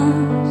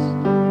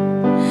trust.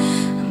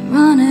 I'm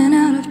running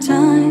out of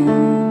time,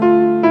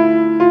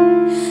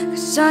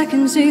 'cause I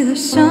can see the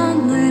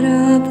sun light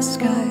up the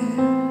sky.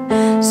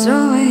 So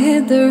I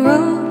hit the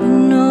road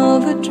in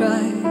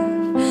overdrive,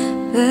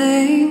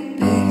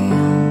 baby.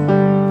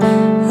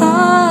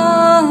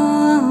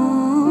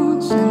 Oh,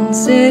 since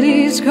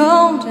city's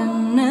cold and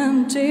and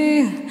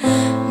empty.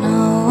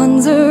 No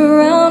one's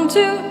around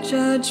to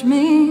judge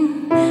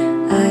me.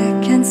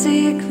 I can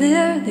see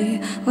clearly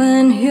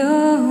when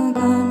you're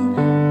gone.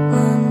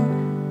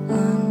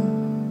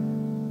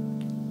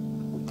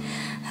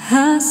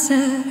 I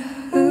said,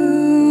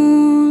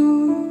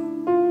 ooh,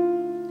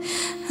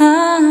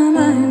 I'm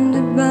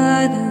blinded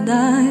by the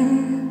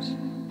lights.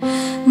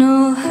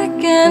 No, I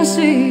can't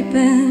sleep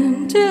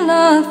until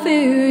I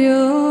feel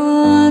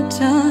your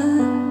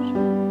touch.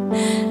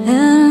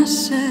 And I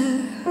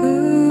said,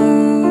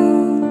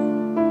 ooh,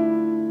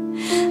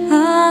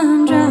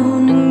 I'm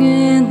drowning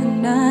in the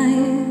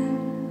night.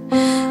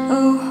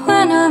 Oh,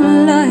 when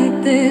I'm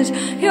like this,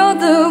 you're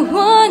the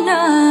one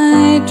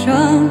I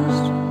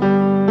trust.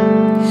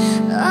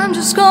 I'm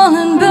just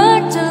calling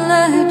back to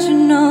let you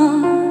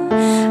know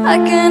I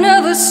can't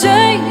ever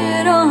say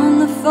it on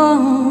the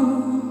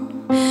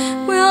phone.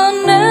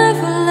 We'll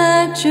never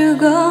let you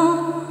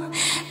go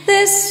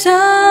this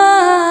time.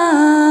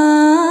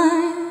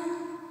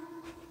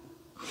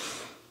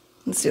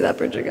 Let's do that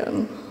bridge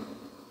again.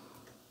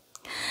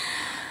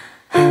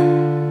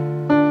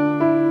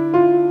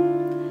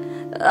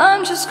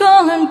 I'm just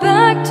calling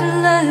back to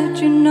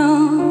let you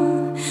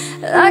know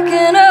I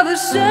can't ever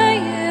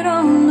say it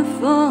on the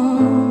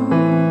phone.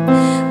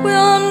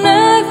 We'll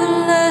never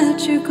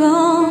let you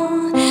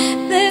go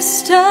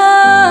this time.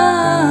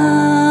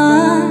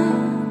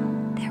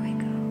 There we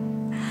go.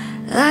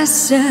 I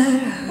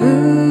said,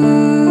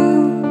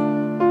 ooh,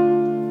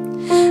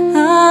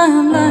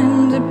 I'm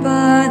blinded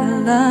by the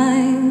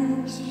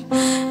lights.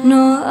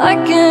 No, I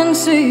can't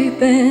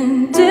sleep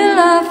until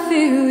I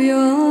feel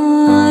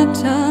your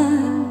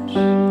touch.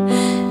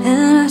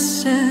 And I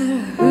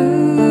said,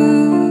 ooh,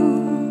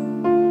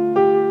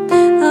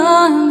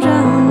 I'm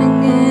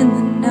drowning in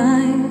the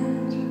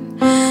night.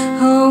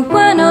 Oh,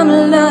 when I'm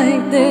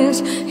like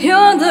this,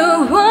 you're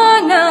the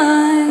one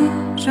I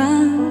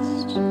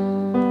trust.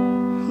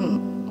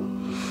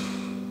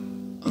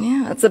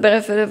 Yeah, that's the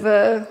benefit of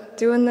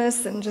doing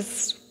this and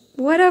just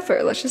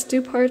whatever. Let's just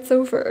do parts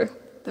over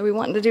that we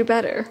want to do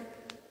better.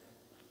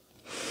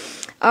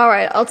 All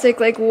right, I'll take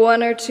like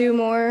one or two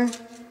more,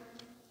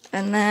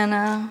 and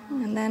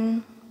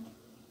then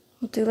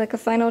we'll do like a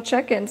final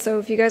check-in. So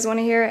if you guys want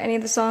to hear any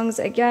of the songs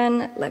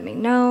again, let me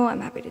know.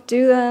 I'm happy to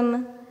do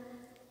them.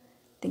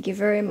 Thank you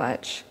very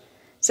much.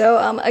 So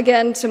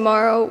again,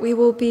 tomorrow we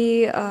will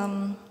be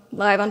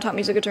live on Top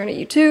Music Return at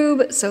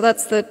YouTube. So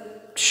that's the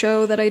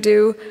show that I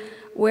do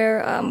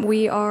where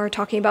we are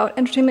talking about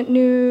entertainment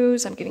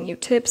news. I'm giving you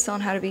tips on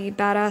how to be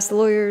badass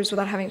lawyers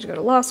without having to go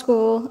to law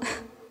school.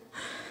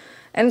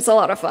 And it's a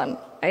lot of fun.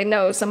 I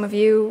know some of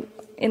you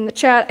in the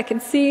chat, I can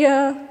see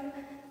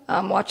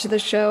watch the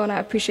show, and I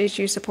appreciate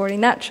you supporting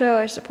that show.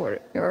 I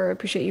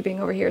appreciate you being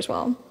over here as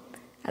well.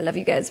 I love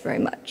you guys very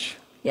much.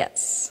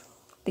 Yes.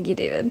 Thank you,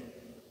 David.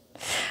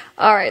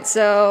 All right,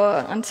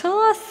 so until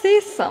I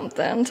see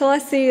something, until I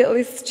see at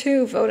least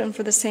two voting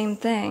for the same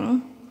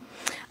thing,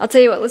 I'll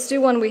tell you what, let's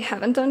do one we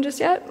haven't done just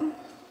yet.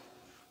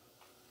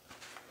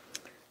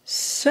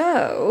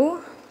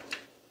 So,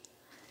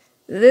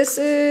 this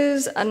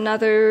is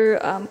another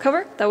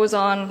cover that was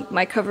on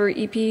my cover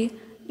EP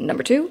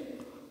number 2.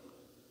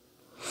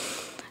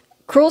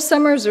 Cruel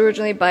Summer is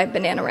originally by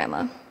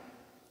Bananarama.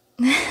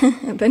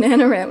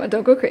 Bananarama,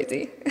 don't go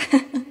crazy.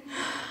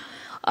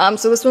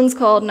 So this one's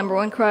called Number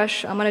One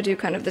Crush. I'm going to do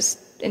kind of this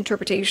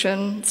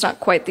interpretation. It's not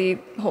quite the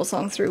whole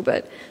song through,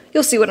 but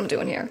you'll see what I'm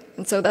doing here.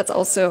 And so that's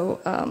also,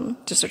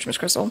 just search Miss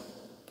Krystle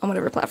on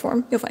whatever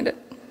platform. You'll find it.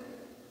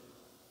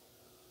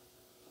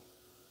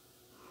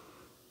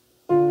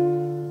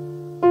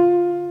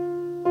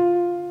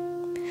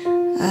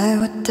 I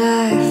would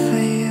die for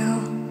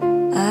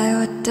you, I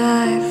would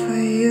die for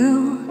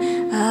you.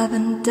 I've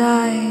been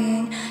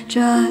dying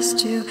just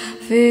to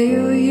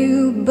feel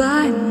you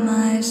by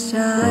my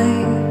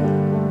side,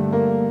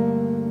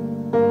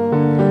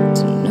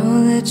 to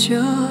know that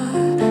you're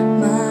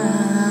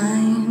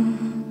mine.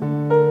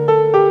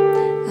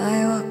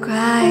 I will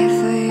cry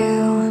for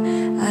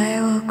you, I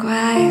will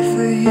cry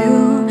for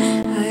you.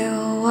 I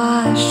will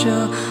wash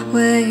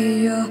away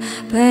your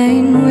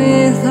pain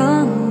with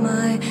all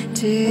my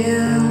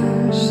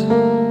tears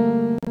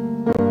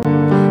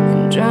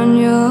and drown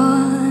your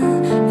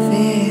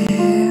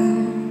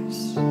fears.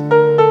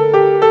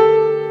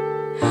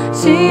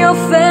 See your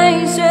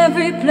face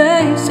every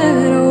place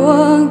that I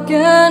walk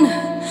in,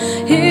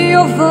 hear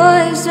your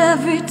voice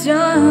every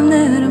time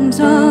that I'm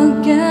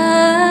talking.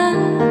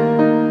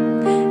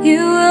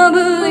 You will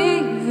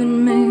believe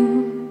in me,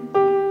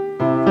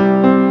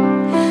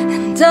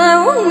 and I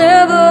will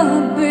never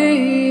be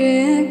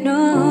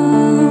ignored.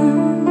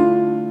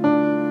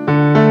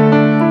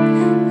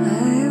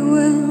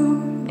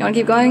 You want to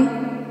keep going?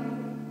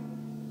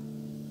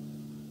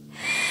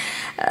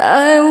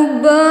 I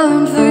will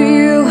burn for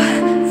you,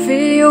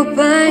 feel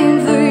pain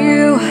for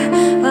you.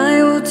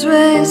 I will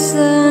twist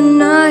the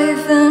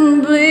knife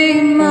and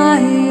bleed my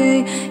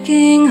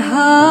aching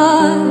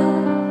heart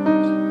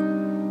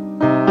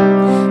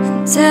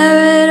and tear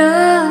it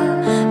apart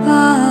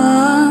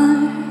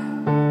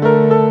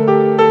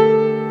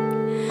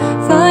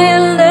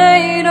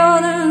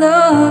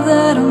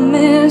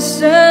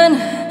missing.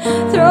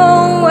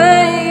 Throw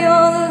away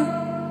all the,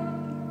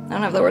 I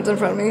don't have the words in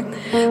front of me,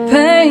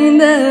 pain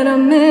that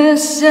I'm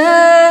missing.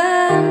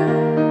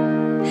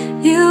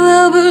 You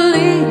will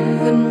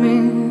believe in me,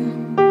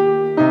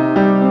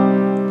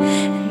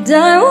 and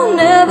I will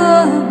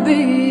never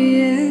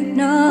be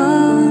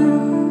ignored.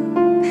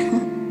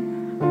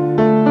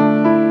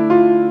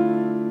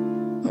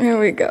 Here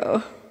we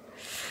go.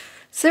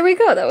 So there we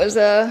go. That was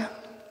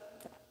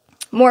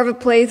more of a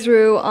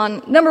playthrough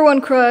on Number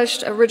One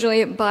Crushed,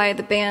 originally by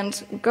the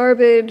band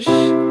Garbage.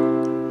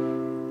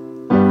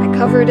 I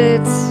covered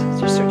it.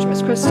 Just search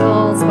Miss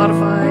Krystle,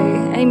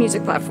 Spotify, any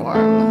music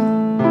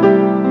platform.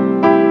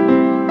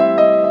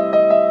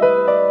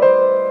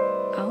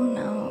 Oh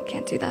no,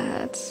 can't do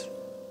that.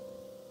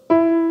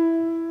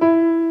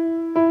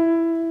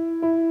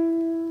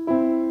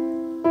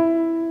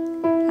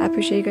 I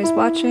appreciate you guys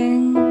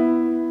watching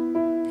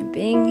and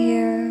being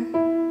here.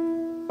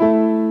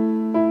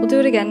 We'll do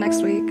it again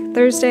next week.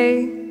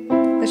 Thursday,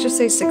 let's just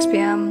say 6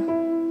 p.m.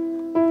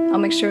 I'll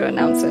make sure to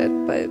announce it,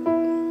 but...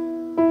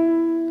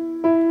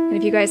 And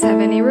if you guys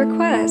have any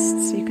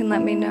requests, you can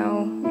let me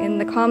know in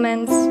the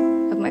comments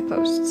of my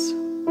posts.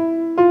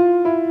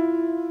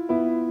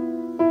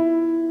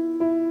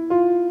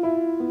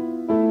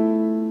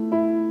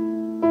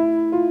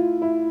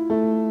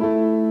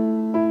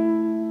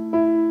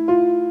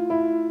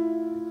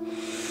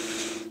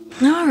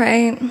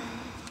 Alright,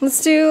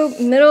 let's do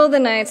Middle of the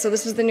Night. So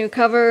this is the new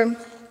cover,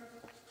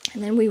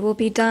 and then we will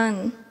be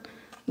done.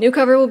 New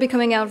cover will be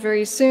coming out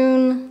very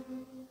soon.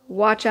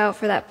 Watch out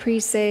for that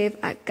pre-save.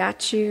 I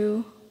got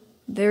you.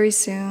 Very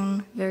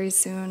soon, very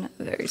soon,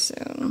 very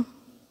soon.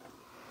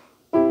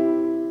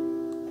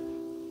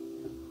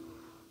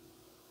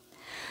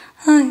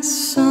 I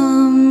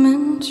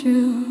summoned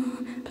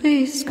you,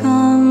 please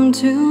come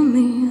to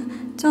me.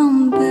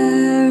 Don't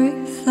bury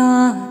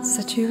thoughts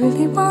that you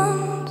really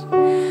want.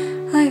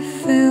 I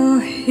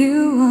fill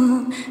you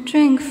up,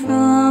 drink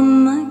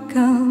from my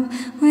cup.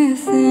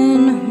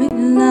 Within me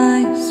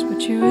lies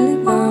what you really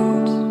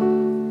want.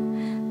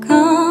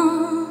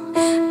 Come,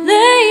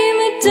 lay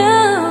me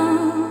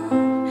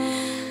down,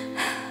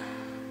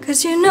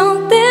 'cause you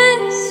know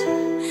this,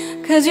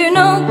 'cause you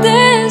know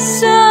this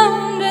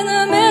sound in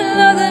the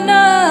middle of the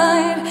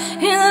night.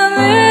 In the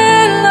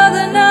middle of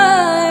the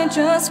night,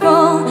 just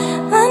call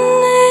my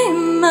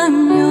name,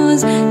 I'm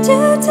yours.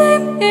 Too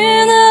deep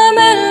in the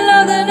middle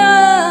of the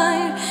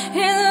night.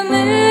 In the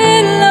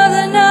middle of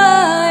the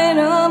night,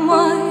 I'm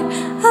wide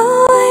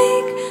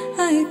awake,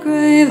 I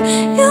crave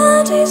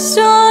your taste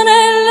all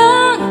night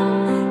long,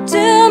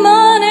 till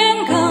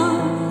morning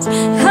comes.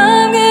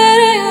 I'm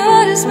getting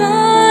what is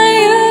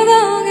mine, you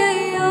gon' get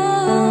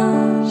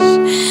yours.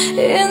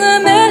 In the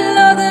middle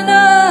of the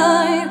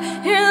night,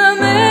 in the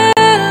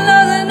middle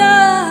of the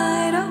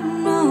night, oh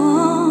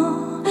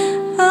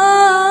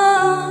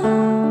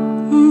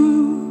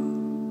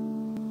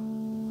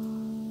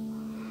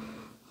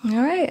no,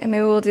 Alright, and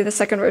maybe we'll do the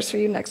second verse for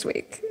you next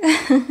week.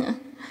 Alright,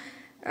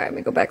 let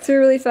me go back through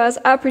really fast.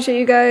 I appreciate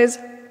you guys.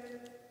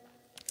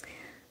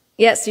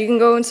 Yes, you can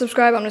go and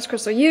subscribe on Miss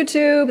Krystle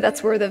YouTube.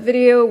 That's where the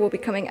video will be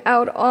coming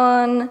out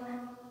on.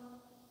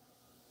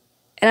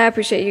 And I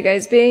appreciate you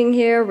guys being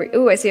here.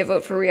 Ooh, I see a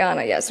vote for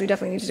Rihanna. Yes, we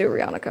definitely need to do a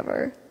Rihanna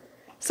cover.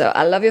 So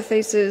I love your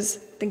faces.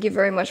 Thank you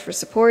very much for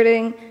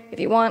supporting. If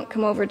you want,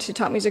 come over to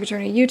Top Music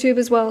Attorney YouTube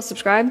as well.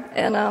 Subscribe.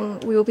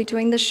 And we will be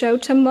doing the show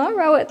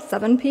tomorrow at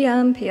 7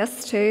 p.m.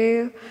 PST.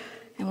 And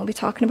we'll be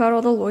talking about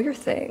all the lawyer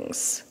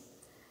things.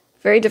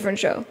 Very different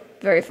show.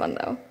 Very fun,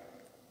 though.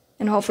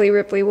 And hopefully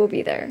Ripley will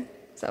be there.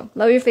 So,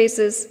 love your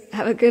faces.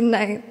 Have a good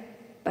night.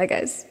 Bye,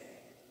 guys.